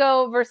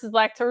Vikingo versus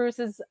Black Taurus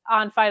is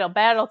on Final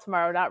Battle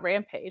tomorrow, not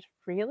Rampage.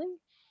 Really?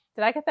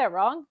 Did I get that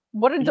wrong?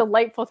 What a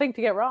delightful thing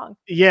to get wrong.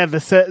 Yeah,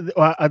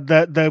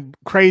 the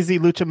crazy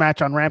lucha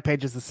match on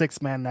Rampage is the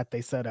 6-man that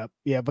they set up.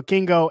 Yeah,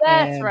 Vikingo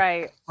and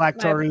Black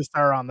Taurus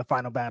are on the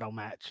Final Battle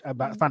match,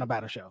 Final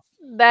Battle show.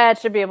 That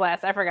should be a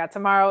blast. I forgot.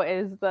 Tomorrow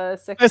is the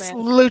 6-man. It's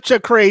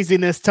lucha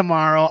craziness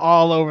tomorrow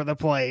all over the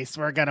place.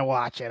 We're going to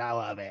watch it. I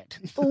love it.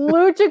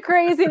 Lucha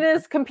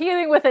craziness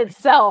competing with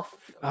itself.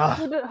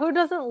 Who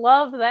doesn't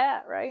love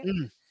that, right?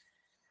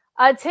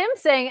 Tim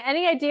saying,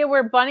 any idea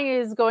where Bunny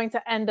is going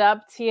to end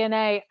up?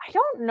 TNA? I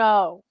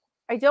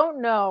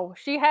don't know.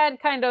 She had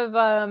kind of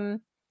a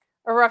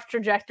rough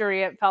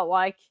trajectory, it felt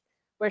like,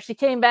 where she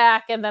came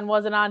back and then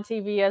wasn't on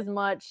TV as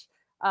much.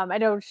 I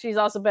know she's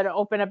also been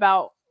open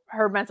about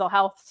her mental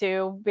health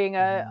too, being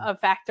a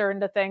factor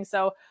into things.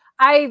 So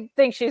I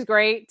think she's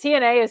great.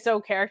 TNA is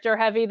so character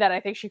heavy that I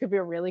think she could be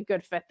a really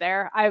good fit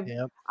there.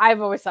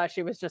 I've always thought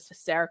she was just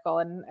hysterical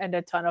and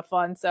a ton of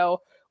fun.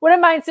 So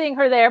wouldn't mind seeing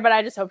her there, but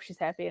I just hope she's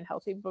happy and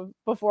healthy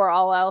before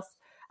all else.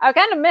 I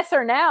kind of miss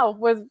her now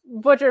with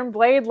Butcher and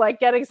Blade,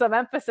 like getting some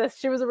emphasis.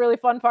 She was a really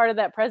fun part of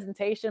that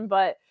presentation,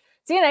 but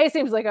TNA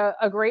seems like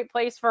a great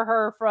place for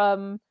her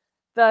from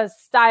the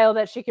style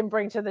that she can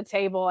bring to the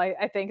table.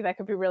 I think that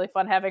could be really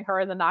fun having her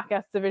in the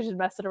Knockouts division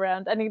messing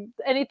around.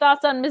 Any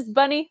thoughts on Miss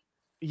Bunny?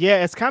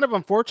 Yeah, it's kind of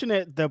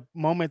unfortunate the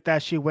moment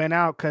that she went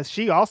out, because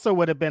she also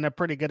would have been a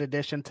pretty good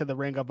addition to the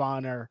Ring of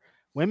Honor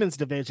women's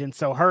division.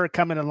 So her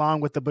coming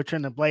along with the Butcher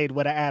and the Blade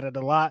would have added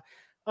a lot.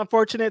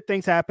 Unfortunate,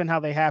 things happen how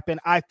they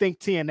happen. I think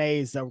TNA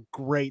is a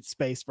great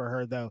space for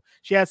her, though.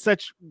 She had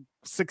such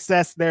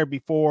success there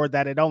before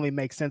that it only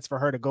makes sense for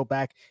her to go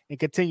back and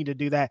continue to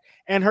do that.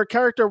 And her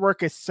character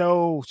work is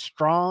so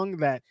strong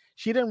that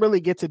she didn't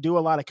really get to do a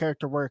lot of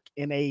character work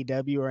in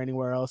AEW or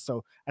anywhere else.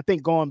 So I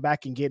think going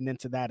back and getting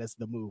into that is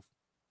the move.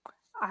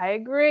 I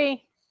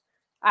agree.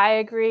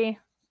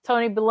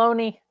 Tony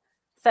Baloney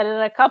said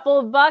it a couple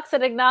of bucks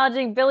and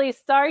acknowledging Billy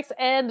Starks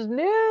and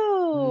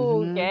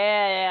new.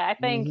 Yeah, I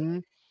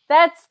think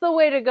that's the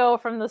way to go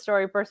from the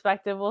story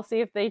perspective. We'll see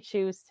if they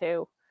choose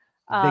to.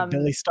 Big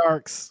Billy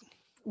Starks.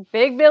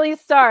 Big Billy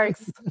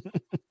Starks.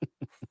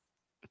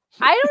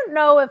 I don't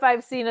know if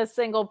I've seen a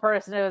single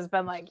person who has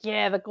been like,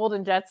 yeah, the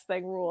Golden Jets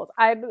thing rules.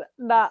 I'm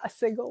not a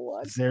single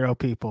one. 0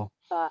 people.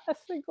 Not a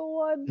single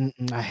one.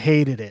 I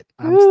hated it.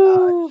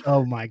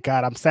 Oh my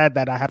God. I'm sad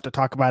that I have to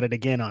talk about it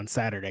again on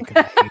Saturday because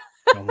I hate it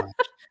so much.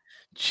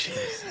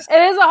 Jesus.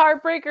 It is a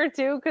heartbreaker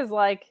too, because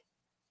like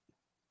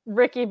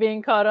Ricky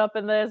being caught up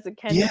in this and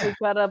Kenny being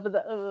caught up in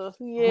the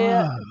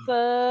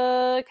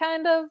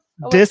kind of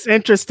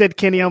disinterested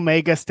Kenny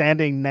Omega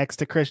standing next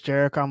to Chris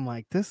Jericho. I'm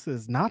like, this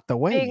is not the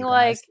way. Being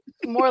like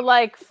more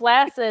like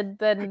flaccid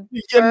than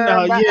this is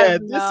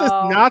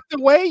not the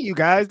way, you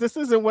guys. This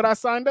isn't what I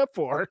signed up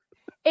for.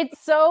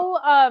 It's so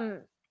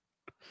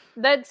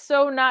that's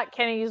so not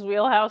Kenny's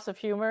wheelhouse of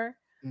humor.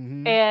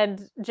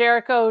 And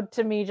Jericho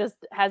to me just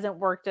hasn't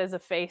worked as a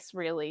face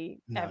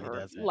really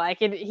ever. Like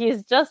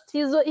he's a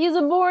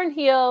born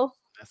heel.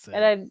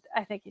 And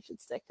I think he should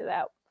stick to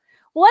that.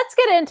 Well, let's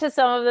get into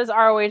some of this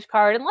ROH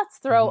card and let's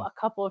throw a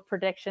couple of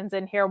predictions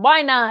in here.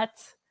 Why not?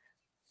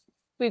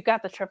 We've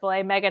got the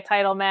AAA mega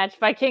title match,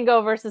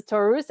 Vikingo versus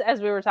Taurus,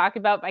 as we were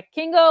talking about.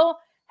 Vikingo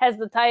has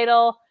the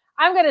title.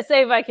 I'm going to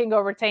say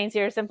Vikingo retains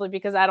here simply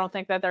because I don't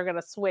think that they're going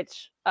to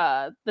switch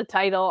the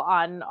title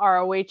on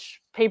ROH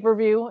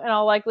pay-per-view in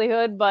all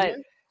likelihood, but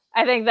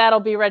I think that'll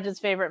be Reg's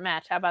favorite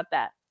match. How about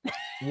that?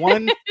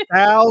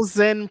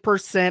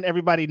 1000%.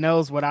 Everybody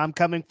knows what I'm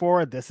coming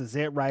for. This is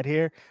it right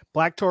here.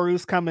 Black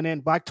Taurus coming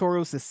in. Black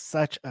Taurus is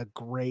such a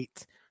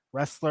great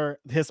wrestler.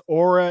 His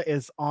aura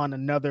is on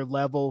another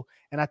level,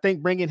 and I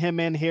think bringing him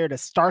in here to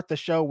start the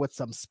show with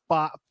some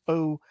spot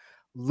foo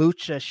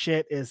lucha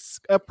shit is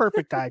a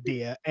perfect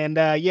idea. And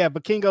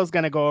Vikingo's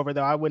gonna go over,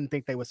 though. I wouldn't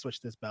think they would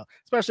switch this belt,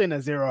 especially in a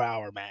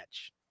 0-hour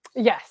match.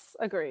 Yes,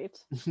 agreed.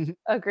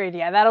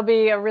 Yeah, that'll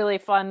be a really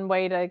fun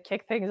way to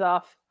kick things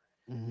off.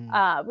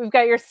 We've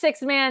got your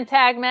 6-man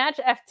tag match,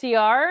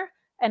 FTR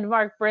and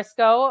Mark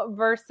Briscoe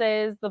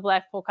versus the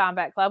Blackpool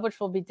Combat Club, which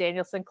will be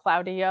Danielson,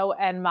 Claudio,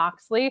 and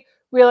Moxley.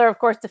 Wheeler, of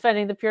course,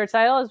 defending the pure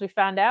title, as we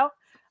found out,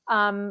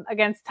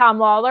 against Tom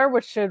Lawler,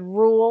 which should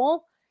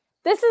rule.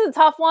 This is a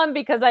tough one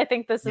because I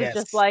think this is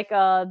just like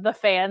the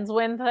fans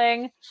win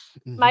thing.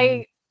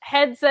 My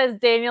head says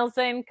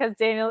Danielson because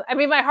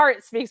my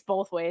heart speaks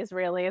both ways,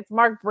 really. It's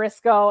Mark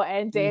Briscoe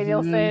and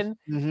Danielson.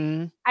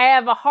 I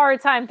have a hard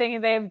time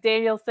thinking they have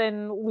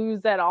Danielson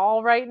lose at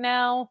all right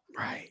now.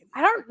 Right.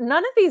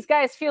 None of these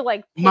guys feel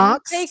like pin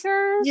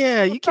takers.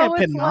 Yeah, you can't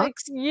pin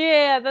Mox.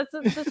 This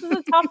is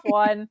a tough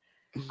one.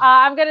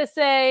 I'm going to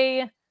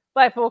say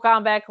Blackpool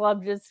Combat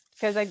Club, just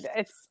because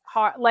it's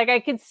hard. Like, I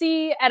could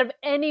see out of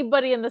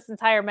anybody in this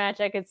entire match,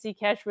 I could see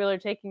Cash Wheeler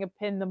taking a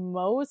pin the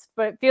most,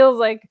 but it feels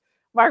like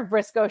Mark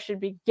Briscoe should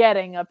be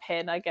getting a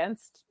pin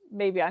against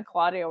maybe on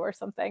Claudio or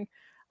something.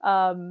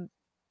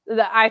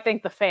 I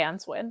think the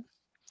fans win.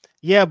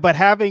 Yeah, but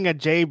having a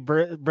Jay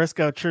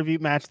Briscoe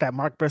tribute match that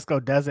Mark Briscoe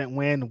doesn't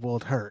win will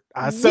hurt.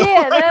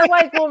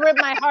 That will rip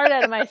my heart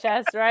out of my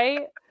chest,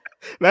 right?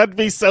 That'd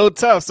be so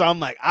tough. So I'm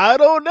like, I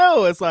don't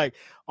know. It's like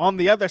on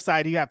the other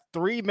side, you have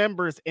 3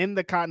 members in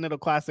the Continental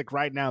Classic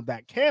right now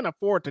that can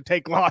afford to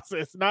take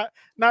losses. Not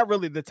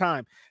really the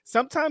time.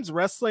 Sometimes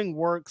wrestling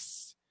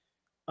works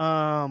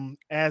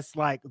as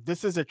like,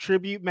 this is a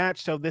tribute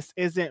match, so this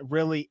isn't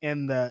really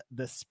in the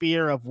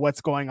sphere of what's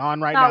going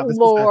on right now. This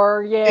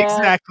lore,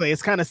 exactly.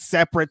 It's kind of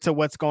separate to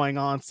what's going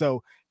on.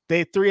 So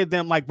they 3 of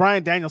them, like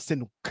Bryan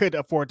Danielson, could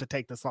afford to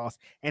take this loss,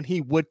 and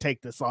he would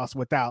take this loss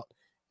without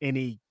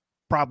any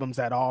problems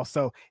at all.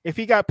 So if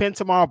he got pinned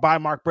tomorrow by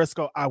Mark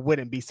Briscoe, I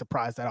wouldn't be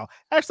surprised at all.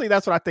 Actually,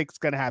 that's what I think is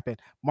going to happen.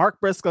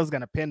 Mark Briscoe is going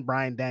to pin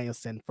Bryan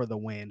Danielson for the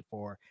win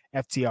for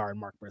FTR and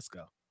Mark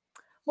Briscoe.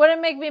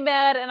 Wouldn't make me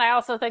mad, and I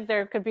also think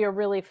there could be a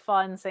really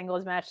fun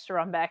singles match to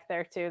run back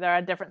there too. They're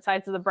on different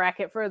sides of the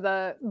bracket for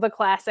the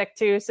classic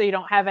too, so you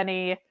don't have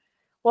any,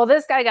 well,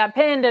 this guy got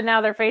pinned and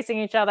now they're facing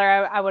each other.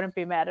 I wouldn't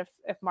be mad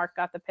if Mark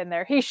got the pin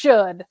there. He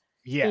should.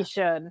 Yeah. He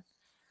should.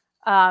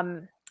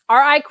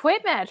 Our I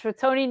Quit match with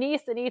Tony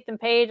Nese and Ethan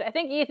Page. I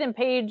think Ethan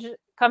Page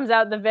comes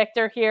out the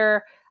victor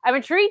here. I'm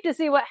intrigued to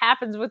see what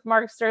happens with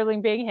Mark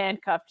Sterling being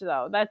handcuffed,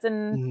 though. That's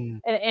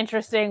an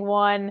interesting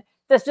one.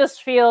 This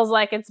just feels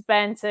like it's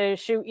been to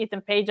shoot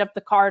Ethan Page up the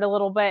card a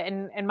little bit.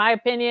 And in my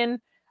opinion,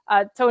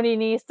 Tony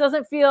Nese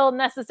doesn't feel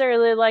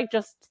necessarily like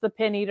just the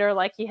pin eater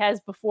like he has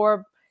before.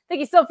 I think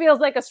he still feels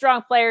like a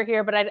strong player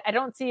here, but I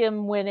don't see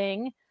him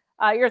winning.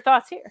 Your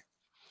thoughts here?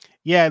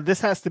 Yeah,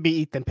 this has to be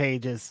Ethan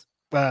Page's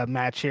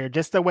match here.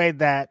 Just the way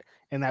that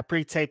in that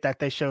pre-tape that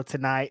they showed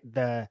tonight,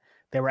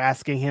 they were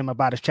asking him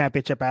about his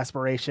championship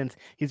aspirations.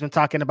 He's been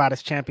talking about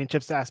his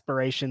championships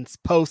aspirations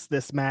post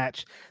this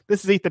match.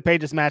 This is Ethan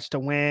Page's match to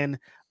win.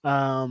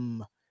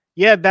 I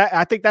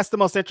think that's the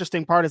most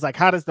interesting part, is like,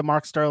 how does the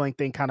Mark Sterling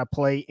thing kind of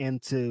play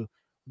into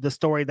the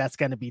story that's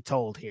going to be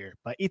told here?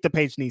 But Ethan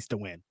Page needs to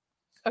win.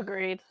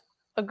 Agreed.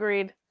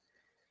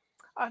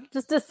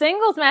 Just a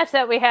singles match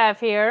that we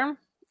have here.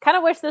 Kind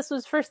of wish this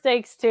was for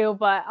stakes too,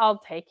 but I'll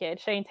take it.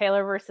 Shane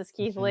Taylor versus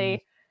Keith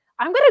Lee.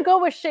 I'm going to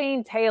go with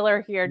Shane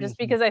Taylor here just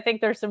because I think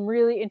there's some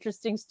really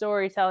interesting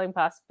storytelling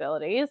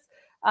possibilities.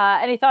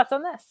 Any thoughts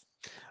on this?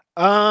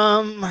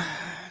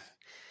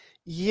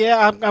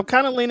 Yeah, I'm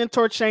kind of leaning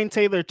towards Shane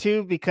Taylor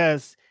too,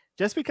 because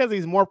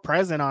he's more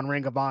present on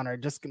Ring of Honor,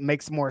 just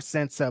makes more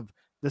sense of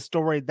the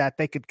story that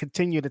they could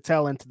continue to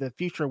tell into the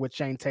future with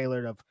Shane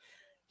Taylor. Of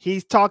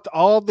he's talked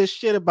all this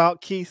shit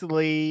about Keith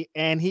Lee,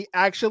 and he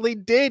actually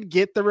did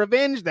get the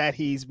revenge that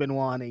he's been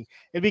wanting.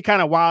 It'd be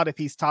kind of wild if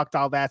he's talked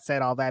all that,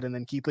 said all that, and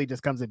then Keith Lee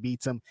just comes and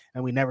beats him,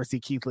 and we never see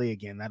Keith Lee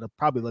again. That'll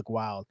probably look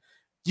wild.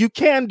 You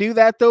can do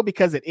that though,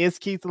 because it is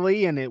Keith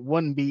Lee, and it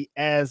wouldn't be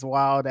as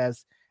wild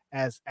as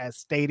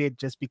stated,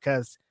 just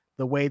because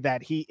the way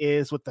that he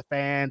is with the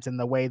fans and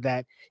the way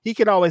that he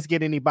can always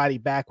get anybody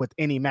back with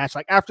any match.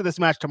 Like after this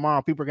match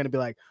tomorrow, people are going to be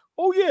like,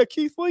 oh yeah,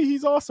 Keith Lee,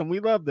 he's awesome. We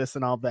love this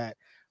and all that.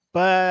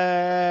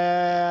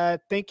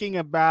 But thinking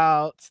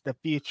about the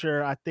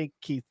future, I think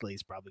Keith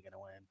Lee's probably going to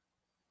win.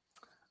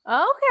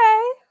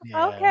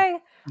 Okay.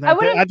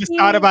 I just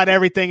thought about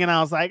everything and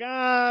I was like,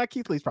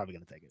 Keith Lee's probably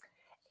going to take it.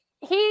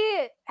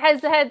 He has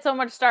had so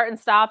much start and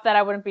stop that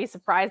I wouldn't be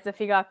surprised if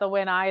he got the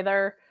win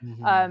either.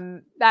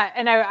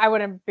 I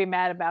wouldn't be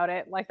mad about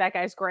it. Like, that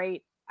guy's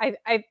great.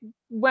 I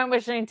went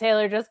with Shane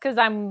Taylor just because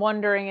I'm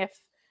wondering if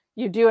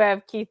you do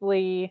have Keith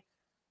Lee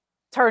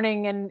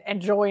turning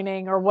and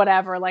joining or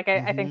whatever. Like,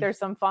 I think there's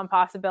some fun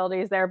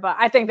possibilities there, but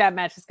I think that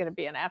match is going to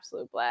be an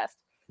absolute blast.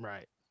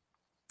 Right.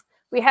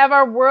 We have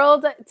our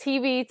World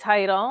TV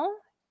title.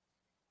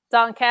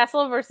 Dalton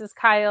Castle versus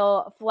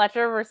Kyle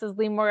Fletcher versus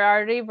Lee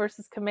Moriarty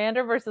versus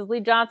Commander versus Lee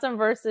Johnson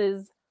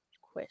versus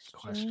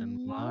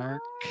question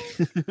mark.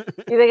 You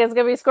think it's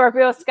going to be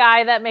Scorpio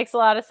Sky? That makes a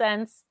lot of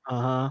sense.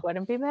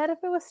 Wouldn't be mad if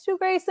it was Stu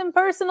Grayson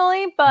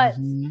personally, but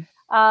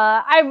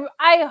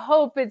I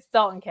hope it's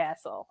Dalton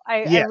Castle.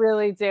 I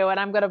really do, and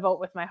I'm going to vote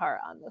with my heart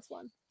on this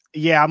one.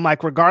 Yeah, I'm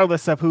like,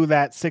 regardless of who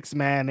that 6th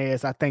man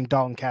is, I think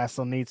Dalton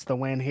Castle needs to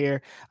win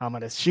here. I'm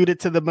going to shoot it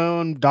to the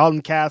moon.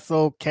 Dalton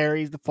Castle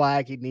carries the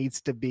flag. He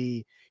needs to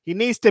be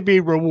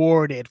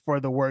rewarded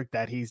for the work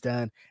that he's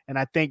done. And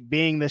I think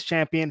being this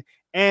champion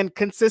and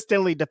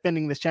consistently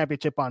defending this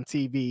championship on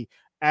TV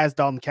as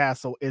Dalton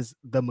Castle is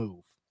the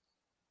move.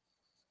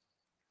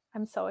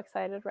 I'm so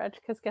excited, Reg,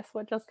 because guess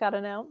what just got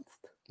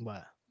announced?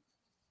 What?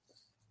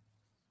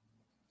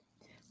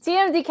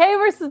 TMDK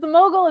versus the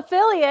Mogul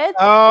Affiliate.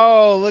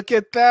 Oh, look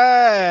at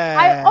that.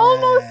 I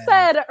almost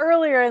said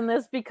earlier in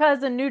this,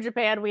 because in New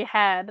Japan we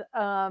had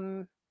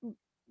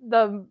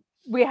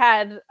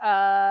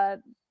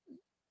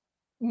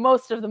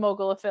most of the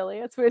Mogul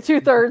affiliates. We had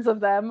 2/3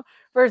 of them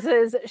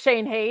versus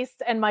Shane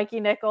Haste and Mikey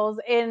Nichols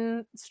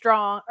in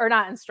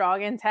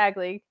Tag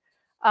League.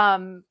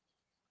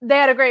 They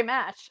had a great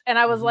match. And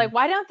I was like,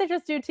 why don't they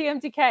just do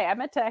TMDK? I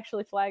meant to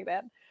actually flag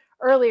that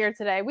earlier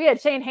today. We had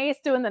Shane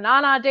Haste doing the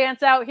Nana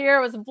dance out here.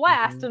 It was a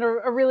blast and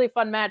a really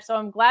fun match. So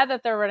I'm glad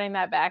that they're running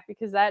that back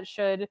because that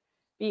should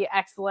be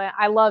excellent.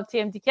 I love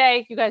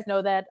TMDK. You guys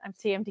know that. I'm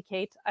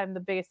TMDK. I'm the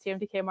biggest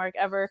TMDK mark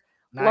ever.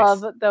 Nice.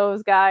 Love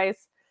those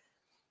guys.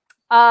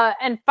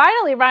 And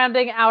finally,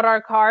 rounding out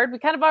our card, we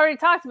kind of already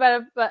talked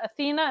about it, but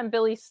Athena and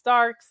Billy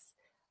Starks.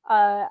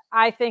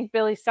 I think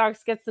Billy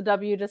Starks gets the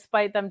W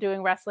despite them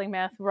doing wrestling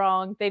math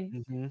wrong.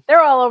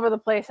 They're all over the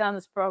place on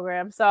this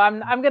program. So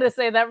I'm going to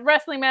say that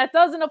wrestling math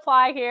doesn't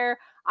apply here.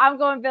 I'm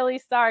going Billy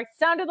Starks.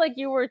 Sounded like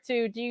you were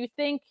too. Do you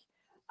think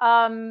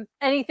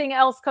anything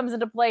else comes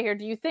into play here?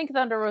 Do you think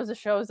Thunder Rosa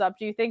shows up?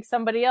 Do you think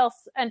somebody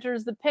else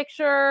enters the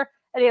picture?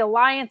 Any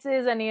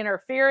alliances, any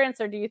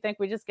interference? Or do you think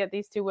we just get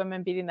these two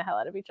women beating the hell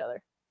out of each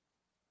other?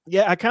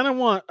 Yeah,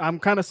 I'm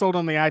kind of sold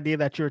on the idea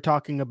that you were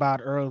talking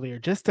about earlier.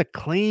 Just a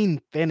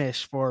clean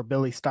finish for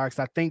Billy Starks,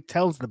 I think,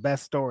 tells the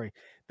best story.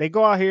 They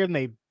go out here and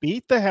they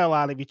beat the hell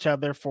out of each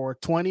other for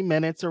 20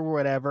 minutes or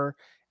whatever.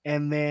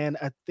 And then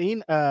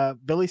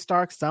Billy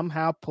Starks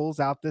somehow pulls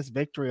out this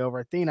victory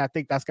over Athena. I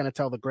think that's going to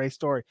tell the great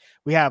story.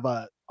 We have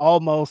a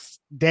almost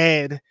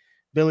dead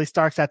Billy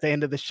Starks at the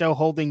end of the show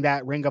holding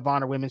that Ring of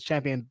Honor Women's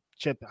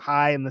Championship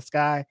high in the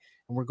sky.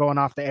 And we're going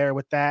off the air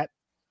with that.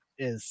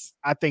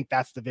 I think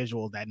that's the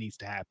visual that needs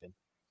to happen.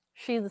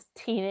 She's a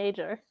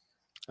teenager.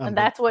 And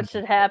that's what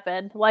should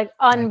happen. Like,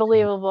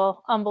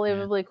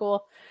 unbelievably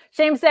cool.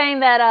 Shame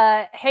saying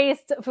that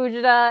Haste,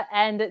 Fujita,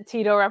 and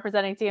Tito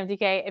representing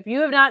TMDK. If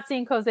you have not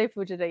seen Kosei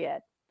Fujita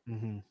yet,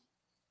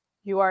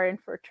 you are in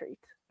for a treat.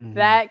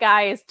 That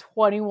guy is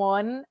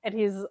 21 and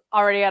he's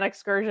already on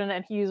excursion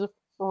and he's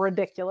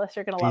ridiculous.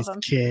 You're going to love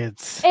him.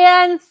 Kids.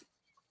 And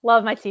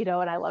love my Tito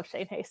and I love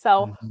Shane Haste.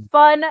 So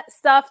fun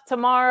stuff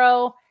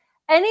tomorrow.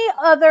 Any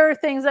other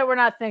things that we're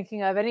not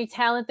thinking of? Any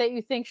talent that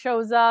you think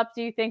shows up?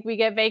 Do you think we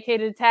get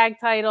vacated tag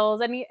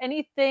titles?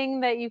 Anything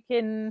that you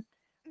can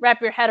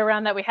wrap your head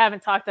around that we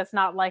haven't talked that's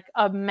not like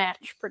a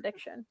match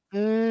prediction?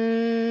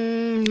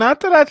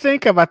 Not that I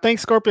think of. I think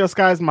Scorpio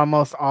Sky is my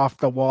most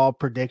off-the-wall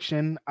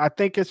prediction. I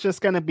think it's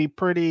just going to be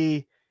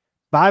pretty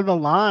by the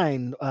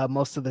line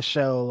most of the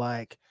show.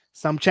 Like,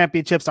 some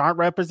championships aren't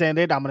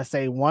represented. I'm going to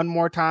say one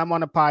more time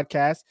on the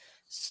podcast.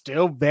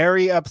 Still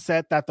very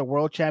upset that the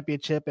World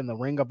Championship and the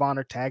Ring of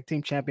Honor Tag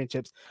Team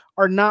Championships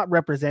are not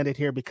represented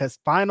here because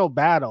Final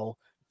Battle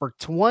for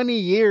 20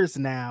 years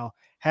now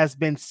has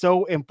been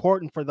so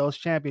important for those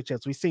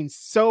championships. We've seen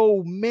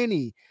so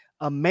many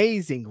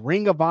amazing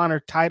Ring of Honor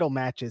title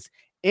matches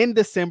in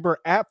December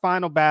at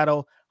Final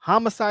Battle.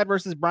 Homicide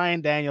versus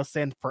Bryan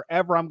Danielson.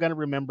 Forever, I'm going to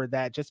remember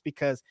that just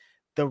because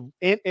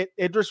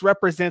it just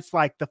represents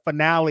like the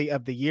finale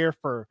of the year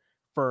for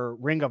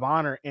Ring of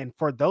Honor, and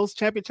for those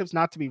championships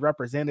not to be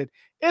represented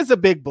is a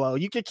big blow.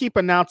 You can keep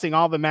announcing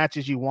all the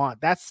matches you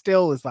want. That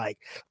still is like,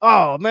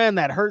 oh man,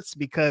 that hurts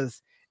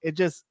because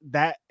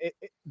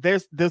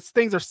those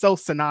things are so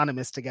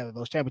synonymous together,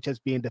 those championships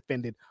being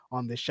defended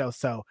on this show.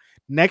 So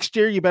next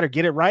year you better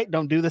get it right.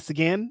 Don't do this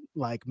again.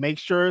 Like, make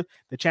sure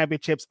the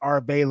championships are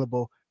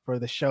available for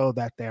the show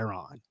that they're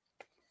on.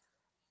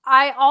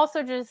 I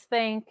also just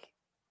think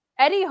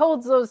Eddie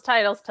holds those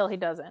titles till he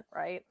doesn't,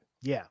 right?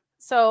 Yeah.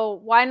 So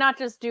why not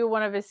just do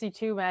one of his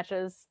C2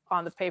 matches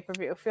on the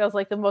pay-per-view? Feels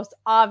like the most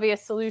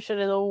obvious solution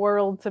in the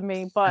world to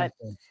me, but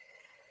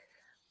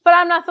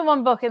I'm not the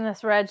one booking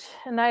this, Reg,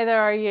 and neither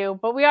are you.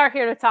 But we are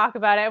here to talk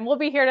about it, and we'll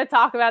be here to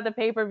talk about the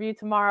pay-per-view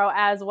tomorrow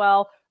as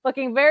well.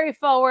 Looking very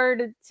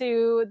forward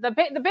to the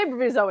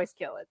pay-per-views. Always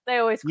kill it. They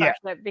always crush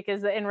it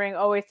because the in-ring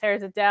always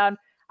tears it down.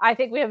 I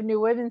think we have a new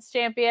women's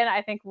champion.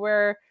 I think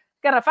we're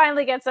going to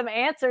finally get some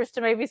answers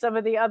to maybe some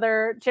of the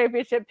other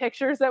championship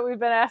pictures that we've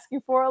been asking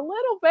for a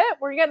little bit.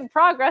 We're getting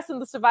progress in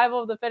the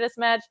survival of the fittest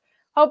match,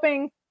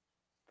 hoping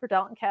for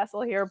Dalton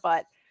Castle here,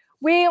 but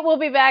we will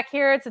be back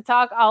here to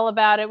talk all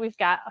about it. We've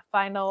got a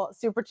final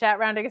super chat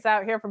rounding us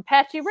out here from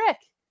Patchy Rick.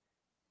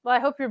 Well, I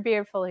hope your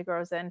beard fully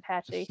grows in,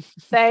 Patchy.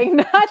 Saying,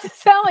 not to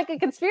sound like a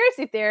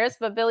conspiracy theorist,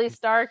 but Billy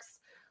Starks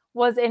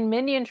was in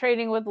minion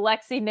training with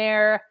Lexi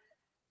Nair,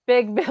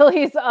 Big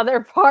Billy's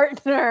other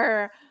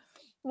partner.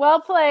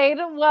 Well played.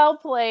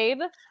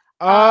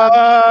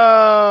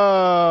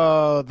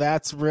 Oh,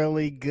 that's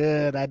really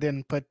good. I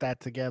didn't put that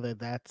together.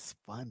 That's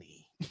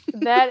funny.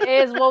 That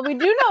is. Well, we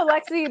do know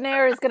Lexi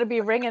Nair is going to be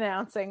ring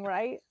announcing,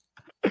 right?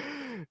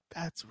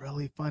 That's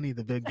really funny.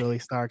 The Big Billy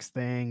Starks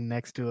thing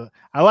next to it.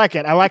 I like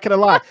it a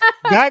lot.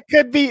 That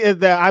could be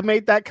I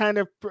made that kind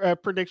of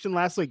prediction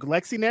last week.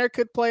 Lexi Nair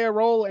could play a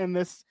role in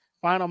this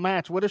final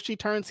match. What if she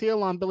turns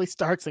heel on Billy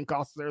Starks and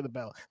costs her the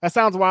belt? That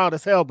sounds wild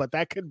as hell, but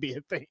that could be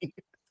a thing.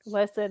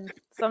 Listen,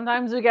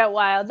 sometimes we get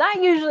wild.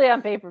 Not usually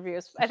on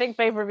pay-per-views. I think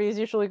pay-per-views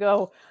usually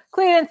go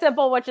clean and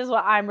simple, which is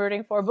what I'm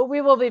rooting for. But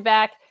we will be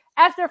back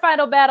after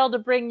Final Battle to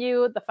bring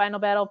you the Final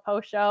Battle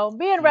post-show.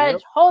 Me and Reg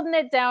holding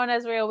it down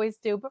as we always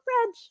do. But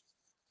Reg,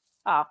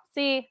 Oh,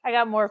 see, I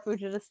got more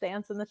Fujita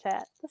stance in the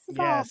chat. This is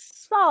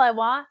Yes. all I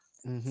want.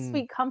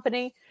 Sweet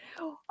company.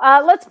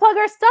 Let's plug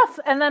our stuff,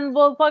 and then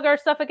we'll plug our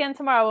stuff again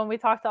tomorrow when we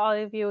talk to all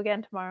of you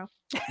again tomorrow.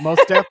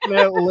 Most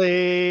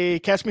definitely.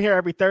 Catch me here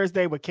every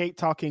Thursday with Kate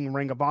talking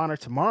Ring of Honor.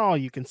 Tomorrow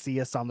you can see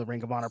us on the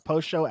Ring of Honor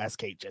post show, as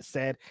Kate just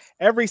said.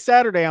 Every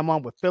Saturday I'm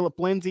on with Philip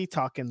Lindsay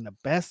talking the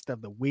best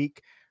of the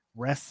week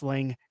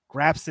wrestling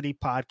Grapsity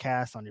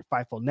podcast on your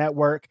Fightful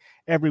network.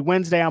 Every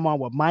Wednesday I'm on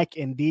with Mike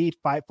Indeed,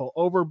 Fightful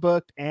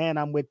Overbooked, and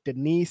I'm with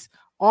Denise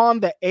on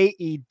the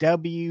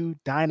AEW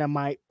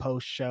Dynamite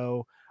post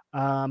show.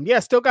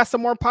 Still got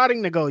some more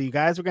potting to go, you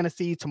guys. We're going to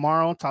see you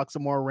tomorrow, talk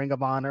some more Ring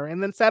of Honor,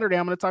 and then Saturday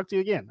I'm going to talk to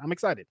you again. I'm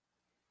excited.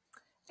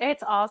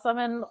 It's awesome,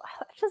 and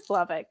I just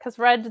love it because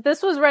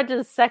this was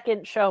Reg's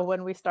second show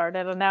when we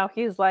started, and now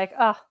he's like,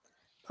 oh,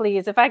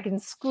 please, if I can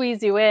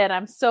squeeze you in.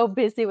 I'm so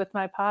busy with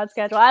my pod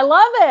schedule. I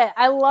love it.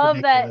 I love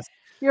Ridiculous.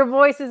 That your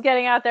voice is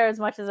getting out there as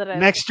much as it is.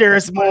 Next year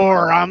is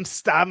more.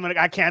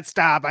 I can't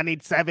stop. I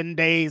need 7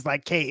 days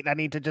like Kate. I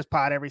need to just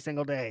pod every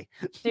single day.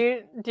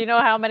 Do you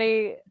know how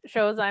many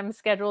shows I'm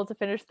scheduled to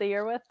finish the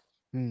year with?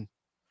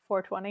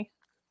 420.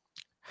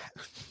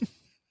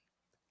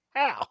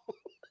 How?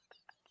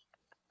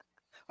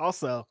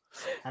 Also,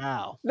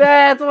 how?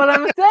 That's what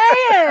I'm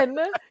saying.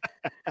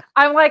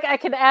 I'm like, I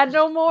can add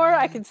no more.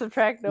 I can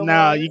subtract no more.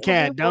 No, you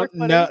can't.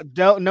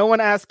 No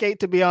one asked Kate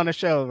to be on the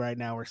show right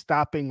now. We're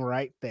stopping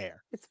right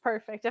there. It's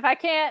perfect. If I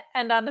can't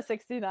end on a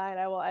 69,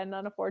 I will end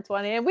on a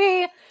 420. And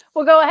we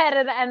will go ahead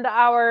and end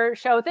our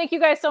show. Thank you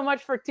guys so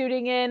much for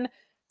tuning in.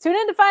 Tune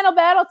in to Final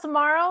Battle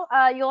tomorrow.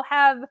 You'll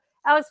have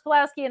Alex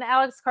Pulaski and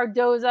Alex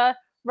Cardoza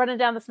running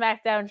down the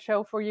SmackDown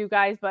show for you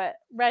guys, but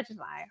Reg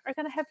and I are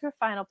going to have your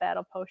Final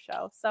Battle post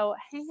show. So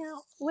hang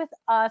out with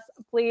us,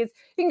 please.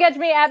 You can catch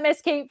me at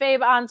Miss Kate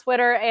Fabe on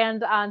Twitter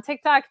and on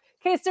TikTok.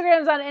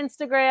 Kstagram's on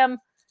Instagram.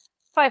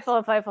 Fightful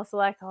and Fightful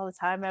Select all the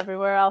time,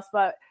 everywhere else.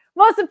 But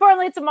most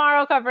importantly,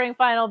 tomorrow covering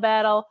Final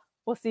Battle.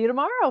 We'll see you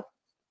tomorrow.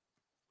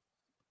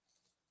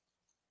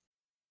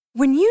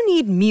 When you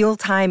need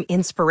mealtime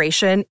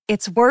inspiration,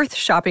 it's worth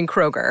shopping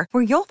Kroger,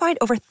 where you'll find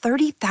over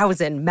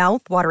 30,000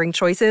 mouth-watering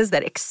choices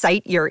that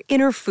excite your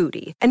inner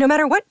foodie. And no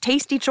matter what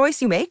tasty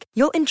choice you make,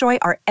 you'll enjoy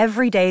our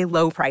everyday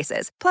low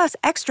prices, plus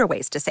extra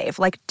ways to save,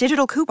 like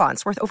digital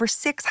coupons worth over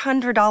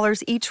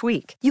 $600 each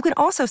week. You can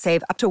also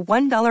save up to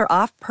 $1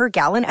 off per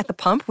gallon at the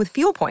pump with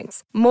fuel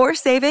points. More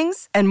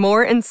savings and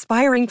more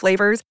inspiring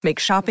flavors make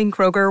shopping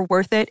Kroger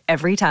worth it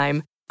every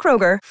time.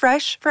 Kroger,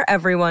 fresh for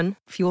everyone.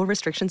 Fuel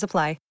restrictions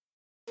apply.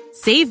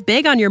 Save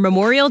big on your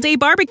Memorial Day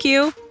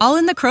barbecue, all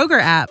in the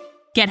Kroger app.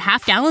 Get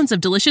half gallons of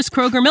delicious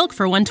Kroger milk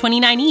for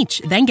 $1.29 each.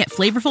 Then get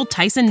flavorful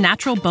Tyson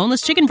natural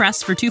boneless chicken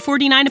breasts for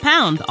 $2.49 a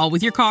pound, all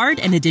with your card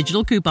and a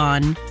digital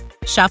coupon.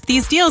 Shop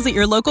these deals at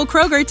your local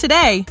Kroger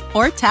today,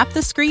 or tap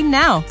the screen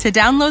now to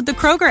download the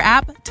Kroger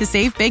app to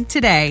save big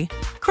today.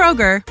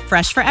 Kroger,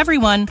 fresh for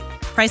everyone.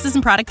 Prices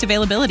and product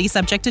availability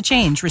subject to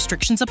change.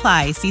 Restrictions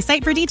apply. See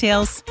site for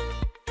details.